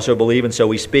spoke. We also believe and so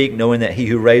we speak, knowing that he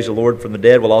who raised the Lord from the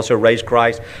dead will also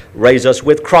raise us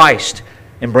with Christ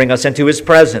and bring us into his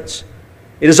presence.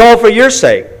 It is all for your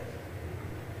sake.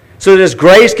 So that as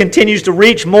grace continues to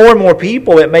reach more and more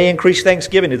people, it may increase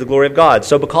thanksgiving to the glory of God.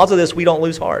 So because of this, we don't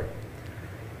lose heart.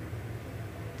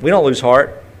 We don't lose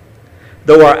heart.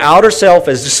 Though our outer self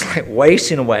is just like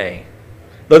wasting away,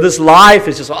 though this life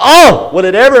is just, oh, will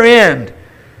it ever end?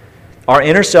 Our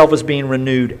inner self is being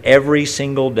renewed every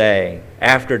single day,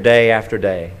 after day after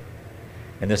day.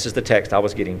 And this is the text I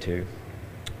was getting to.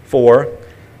 For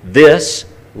this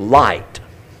light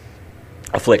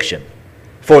affliction,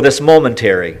 for this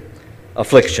momentary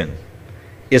affliction,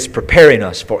 is preparing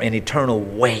us for an eternal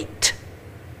weight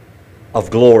of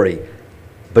glory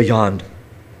beyond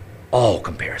all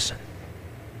comparison.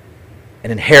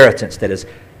 An inheritance that is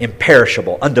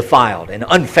imperishable, undefiled, and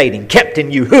unfading, kept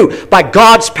in you, who, by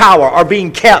God's power, are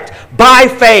being kept by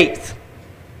faith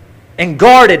and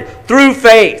guarded through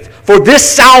faith for this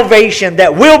salvation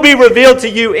that will be revealed to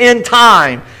you in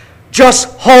time. Just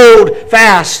hold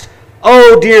fast,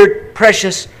 oh dear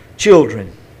precious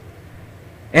children.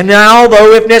 And now,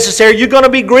 though, if necessary, you're going to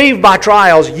be grieved by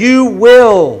trials. You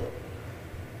will.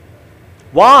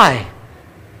 Why?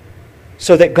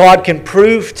 So that God can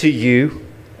prove to you,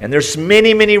 and there's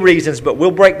many, many reasons, but we'll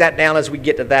break that down as we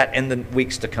get to that in the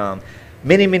weeks to come.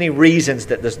 Many, many reasons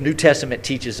that this New Testament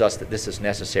teaches us that this is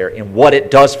necessary and what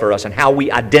it does for us and how we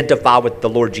identify with the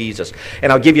Lord Jesus.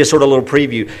 And I'll give you a sort of little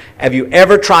preview. Have you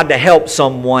ever tried to help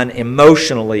someone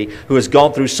emotionally who has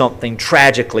gone through something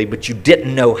tragically, but you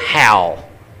didn't know how?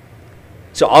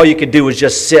 So all you could do was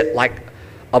just sit like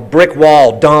a brick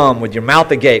wall, dumb, with your mouth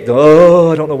agape.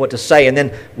 Oh, I don't know what to say. And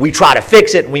then we try to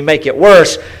fix it and we make it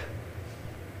worse.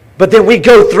 But then we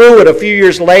go through it a few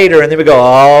years later and then we go,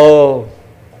 oh.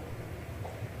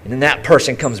 And then that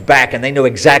person comes back and they know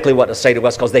exactly what to say to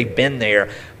us because they've been there.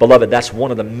 Beloved, that's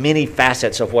one of the many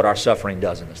facets of what our suffering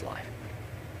does in this life.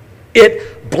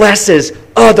 It blesses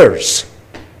others.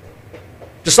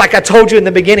 Just like I told you in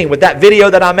the beginning with that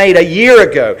video that I made a year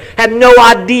ago. Had no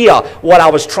idea what I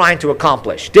was trying to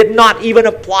accomplish. Did not even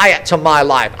apply it to my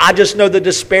life. I just know the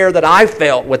despair that I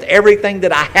felt with everything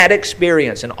that I had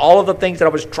experienced and all of the things that I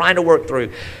was trying to work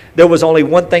through. There was only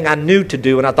one thing I knew to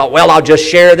do, and I thought, well, I'll just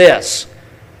share this.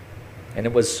 And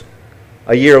it was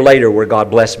a year later where God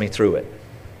blessed me through it.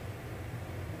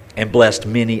 And blessed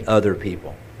many other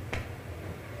people.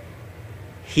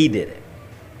 He did it.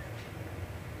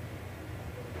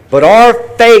 But our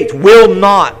faith will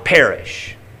not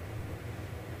perish.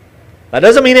 That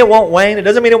doesn't mean it won't wane. It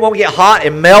doesn't mean it won't get hot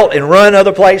and melt and run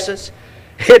other places.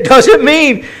 It doesn't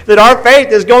mean that our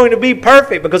faith is going to be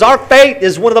perfect, because our faith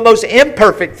is one of the most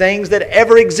imperfect things that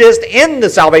ever exist in the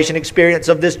salvation experience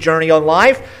of this journey on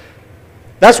life.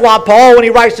 That's why Paul, when he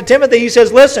writes to Timothy, he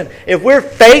says, listen, if we're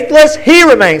faithless, he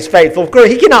remains faithful.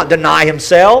 He cannot deny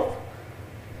himself.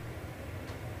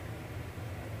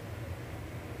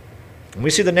 And we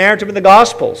see the narrative in the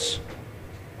Gospels.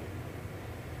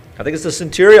 I think it's the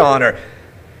centurion or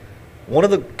one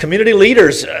of the community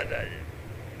leaders.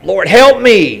 Lord, help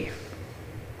me.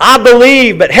 I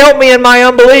believe, but help me in my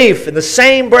unbelief. In the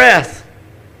same breath.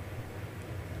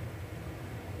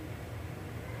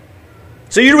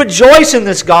 So you rejoice in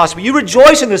this gospel. You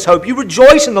rejoice in this hope. You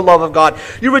rejoice in the love of God.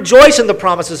 You rejoice in the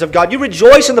promises of God. You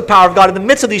rejoice in the power of God in the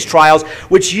midst of these trials,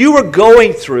 which you are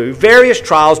going through, various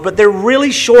trials, but they're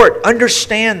really short.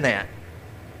 Understand that.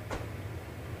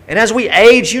 And as we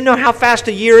age, you know how fast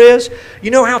a year is? You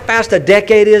know how fast a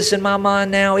decade is in my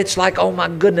mind now? It's like, oh my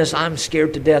goodness, I'm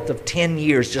scared to death of 10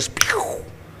 years. Just pew.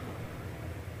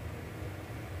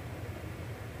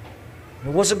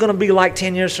 What's it going to be like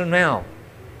 10 years from now?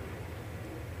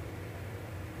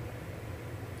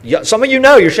 Yeah, some of you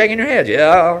know, you're shaking your heads.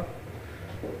 Yeah,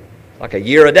 like a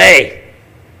year a day.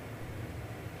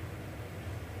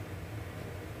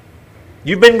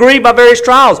 You've been grieved by various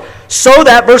trials. So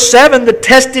that, verse 7, the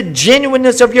tested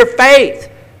genuineness of your faith.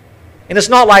 And it's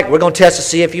not like we're going to test to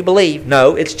see if you believe.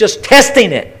 No, it's just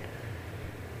testing it.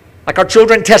 Like our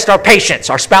children test our patience.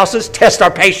 Our spouses test our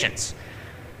patience.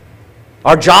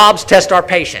 Our jobs test our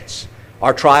patience.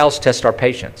 Our trials test our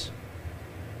patience.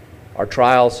 Our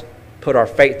trials put our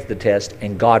faith to the test,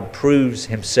 and God proves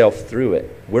Himself through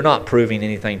it. We're not proving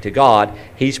anything to God.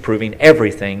 He's proving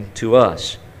everything to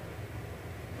us.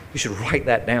 You should write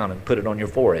that down and put it on your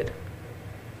forehead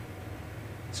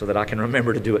so that I can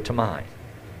remember to do it to mine.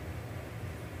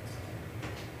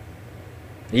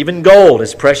 Even gold,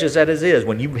 as precious as it is,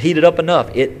 when you heat it up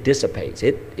enough, it dissipates.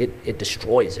 It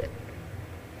destroys it.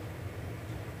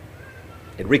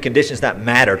 It reconditions that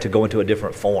matter to go into a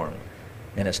different form,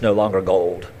 and it's no longer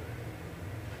gold.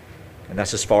 And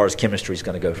that's as far as chemistry is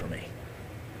going to go for me.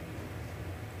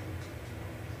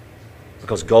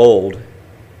 Because gold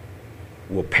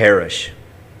will perish,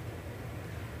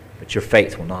 but your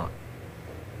faith will not.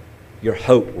 Your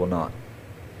hope will not.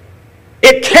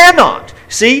 It cannot.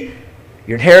 See,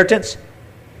 your inheritance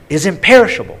is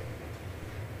imperishable.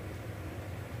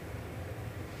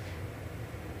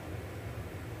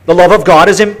 The love of God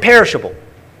is imperishable.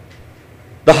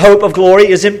 The hope of glory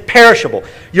is imperishable.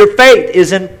 Your faith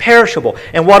is imperishable.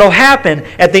 And what will happen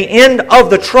at the end of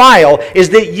the trial is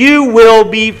that you will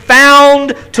be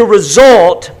found to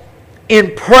result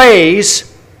in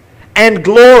praise and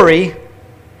glory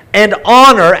and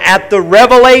honor at the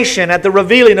revelation, at the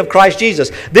revealing of Christ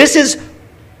Jesus. This is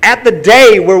at the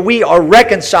day where we are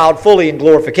reconciled fully in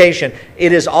glorification.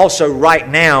 It is also right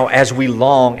now as we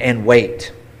long and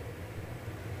wait.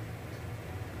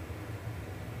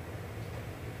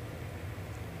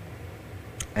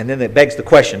 And then it begs the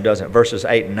question, doesn't it? Verses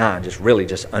 8 and 9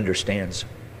 just understands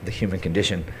the human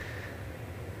condition.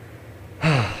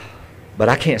 But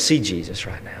I can't see Jesus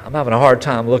right now. I'm having a hard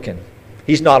time looking.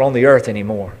 He's not on the earth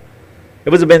anymore. It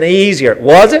would have been easier.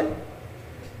 Was it?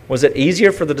 Was it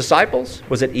easier for the disciples?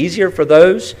 Was it easier for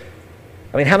those?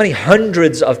 I mean, how many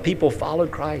hundreds of people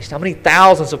followed Christ? How many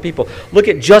thousands of people? Look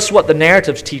at just what the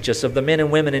narratives teach us of the men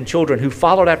and women and children who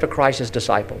followed after Christ as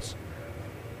disciples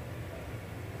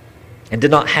and did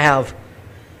not have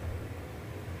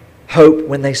hope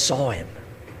when they saw Him,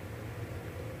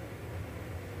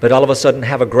 but all of a sudden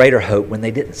have a greater hope when they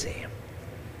didn't see Him.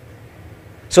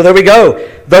 So there we go.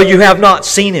 Though you have not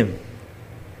seen Him.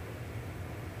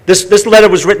 This letter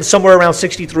was written somewhere around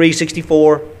 63,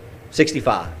 64,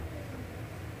 65.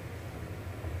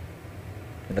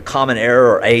 In the Common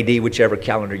Era or AD, whichever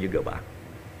calendar you go by.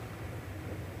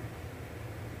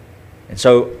 And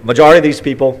so, majority of these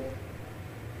people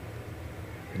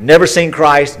never seen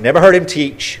Christ, never heard Him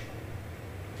teach.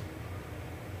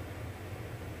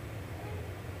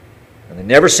 And they've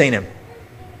never seen Him.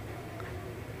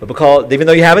 But because, even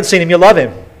though you haven't seen Him, you love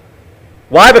Him.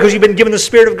 Why? Because you've been given the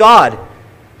Spirit of God.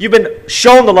 You've been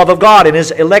shown the love of God in His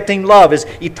electing love, His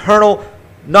eternal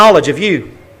knowledge of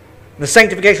you. The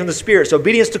sanctification of the Spirit. So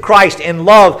obedience to Christ and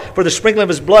love for the sprinkling of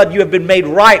His blood. You have been made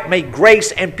right. May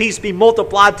grace and peace be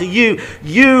multiplied to you.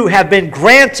 You have been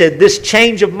granted this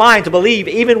change of mind to believe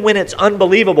even when it's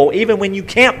unbelievable. Even when you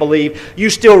can't believe, you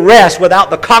still rest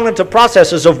without the cognitive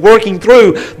processes of working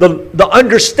through the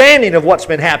understanding of what's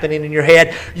been happening in your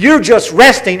head. You're just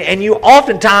resting, and you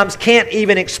oftentimes can't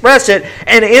even express it.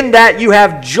 And in that you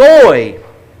have joy.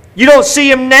 You don't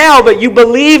see Him now, but you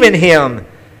believe in Him.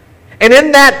 And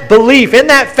in that belief, in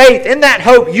that faith, in that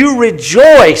hope, you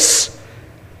rejoice.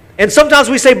 And sometimes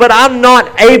we say, but I'm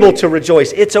not able to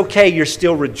rejoice. It's okay, you're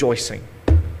still rejoicing.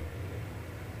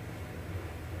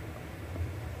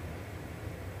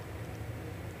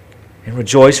 And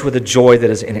rejoice with a joy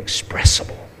that is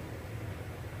inexpressible.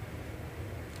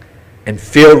 And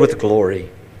filled with glory,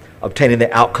 obtaining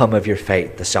the outcome of your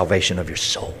faith, the salvation of your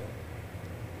soul.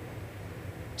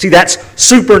 See, that's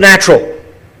supernatural.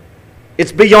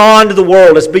 It's beyond the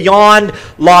world. It's beyond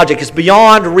logic. It's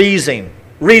beyond reason.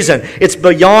 It's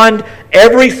beyond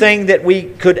everything that we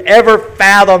could ever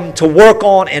fathom to work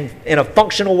on in a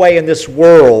functional way in this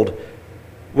world,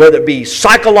 whether it be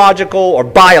psychological or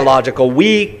biological.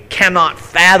 We cannot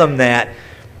fathom that.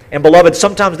 And beloved,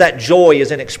 sometimes that joy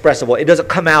is inexpressible. It doesn't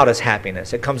come out as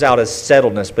happiness. It comes out as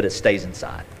settledness, but it stays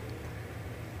inside.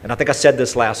 And I think I said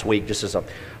this last week just as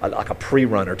like a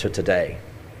pre-runner to today.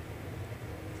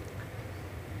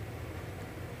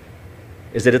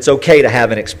 Is that it's okay to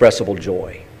have an expressible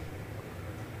joy.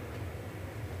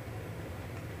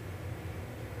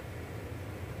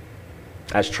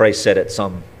 As Trey said it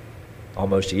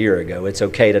almost a year ago, it's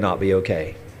okay to not be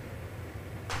okay.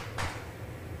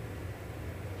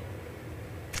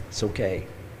 It's okay.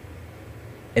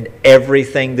 in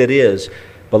everything that is.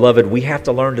 Beloved, we have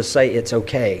to learn to say it's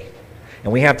okay.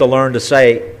 And we have to learn to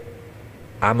say,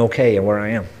 I'm okay and where I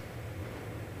am.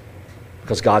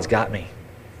 Because God's got me.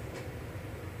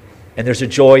 And there's a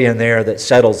joy in there that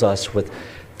settles us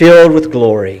filled with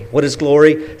glory. What is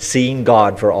glory? Seeing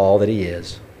God for all that He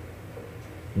is.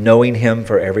 Knowing Him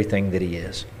for everything that He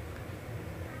is.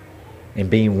 And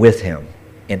being with Him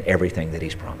in everything that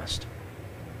He's promised.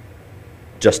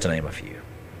 Just to name a few.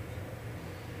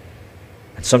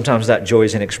 And sometimes that joy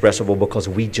is inexpressible because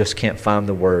we just can't find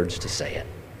the words to say it.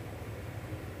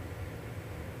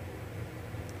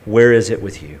 Where is it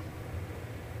with you?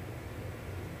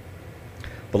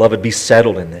 Beloved, be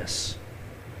settled in this.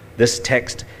 This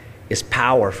text is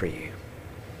power for you.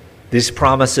 These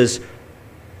promises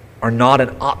are not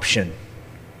an option.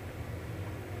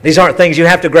 These aren't things you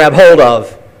have to grab hold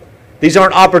of. These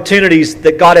aren't opportunities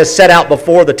that God has set out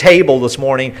before the table this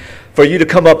morning for you to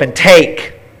come up and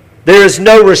take. There is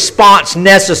no response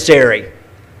necessary.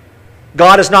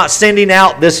 God is not sending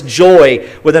out this joy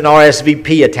with an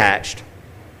RSVP attached.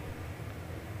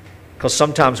 Because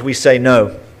sometimes we say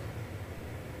no.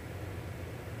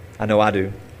 I know I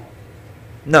do.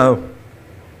 No.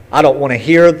 I don't want to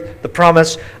hear the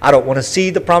promise. I don't want to see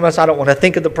the promise. I don't want to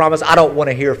think of the promise. I don't want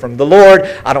to hear from the Lord.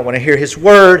 I don't want to hear His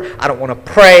word. I don't want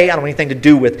to pray. I don't want anything to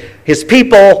do with His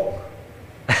people.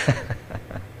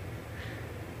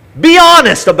 Be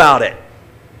honest about it.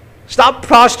 Stop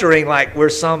posturing like we're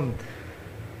some...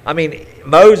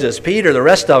 Moses, Peter, the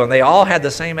rest of them, they all had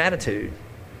the same attitude.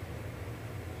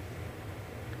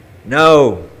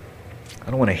 No. I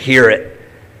don't want to hear it.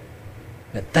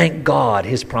 But thank God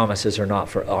His promises are not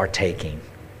for our taking.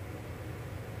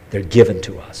 They're given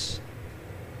to us.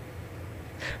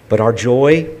 But our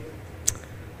joy,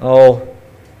 the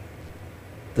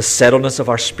settledness of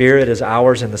our spirit is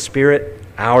ours in the Spirit,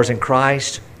 ours in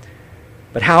Christ.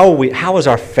 But how is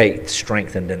our faith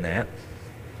strengthened in that?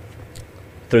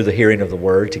 Through the hearing of the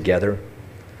Word together,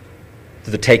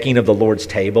 through the taking of the Lord's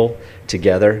table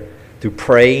together, through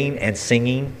praying and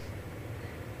singing,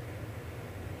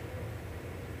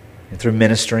 and through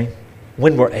ministering,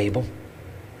 when we're able,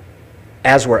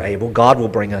 as we're able, God will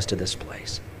bring us to this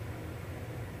place.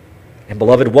 And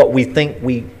beloved, what we think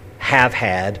we have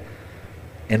had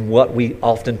and what we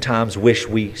oftentimes wish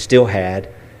we still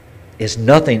had is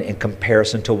nothing in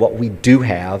comparison to what we do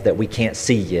have that we can't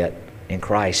see yet in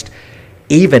Christ,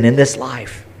 even in this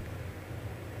life.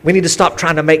 We need to stop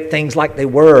trying to make things like they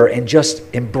were and just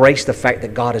embrace the fact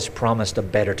that God has promised a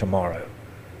better tomorrow,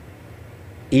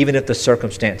 even if the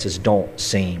circumstances don't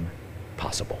seem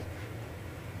possible.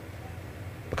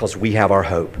 Because we have our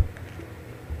hope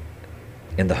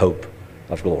in the hope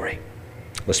of glory.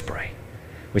 Let's pray.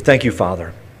 We thank you,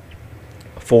 Father,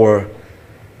 for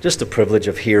just the privilege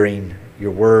of hearing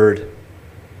your word.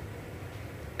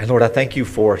 And Lord, I thank you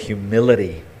for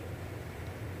humility,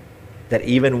 that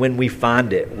even when we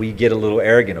find it, we get a little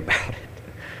arrogant about it.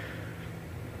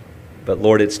 But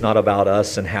Lord, it's not about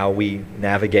us and how we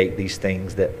navigate these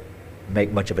things that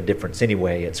make much of a difference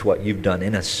anyway. It's what you've done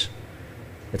in us.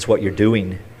 It's what you're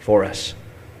doing for us.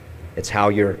 It's how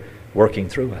you're working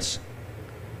through us.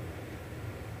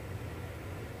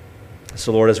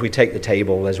 So Lord, as we take the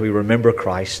table, as we remember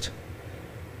Christ,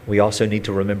 we also need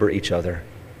to remember each other.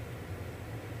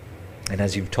 And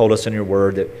as you've told us in your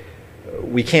word that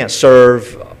we can't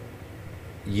serve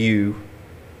you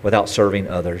without serving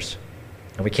others.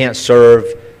 And we can't serve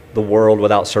the world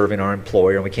without serving our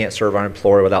employer. And we can't serve our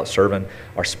employer without serving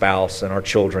our spouse and our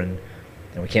children.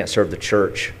 And we can't serve the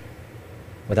church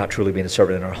without truly being a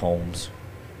servant in our homes.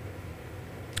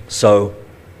 So,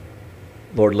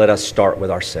 Lord, let us start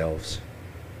with ourselves.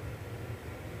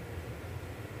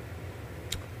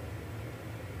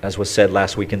 As was said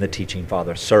last week in the teaching,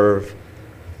 Father, serve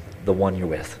the one you're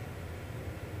with.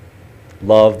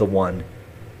 Love the one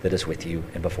that is with you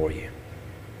and before you.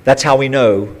 That's how we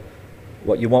know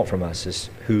what you want from us, is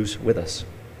who's with us.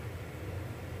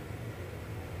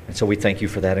 And so we thank you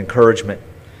for that encouragement,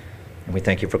 and we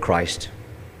thank you for Christ.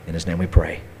 In his name we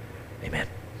pray.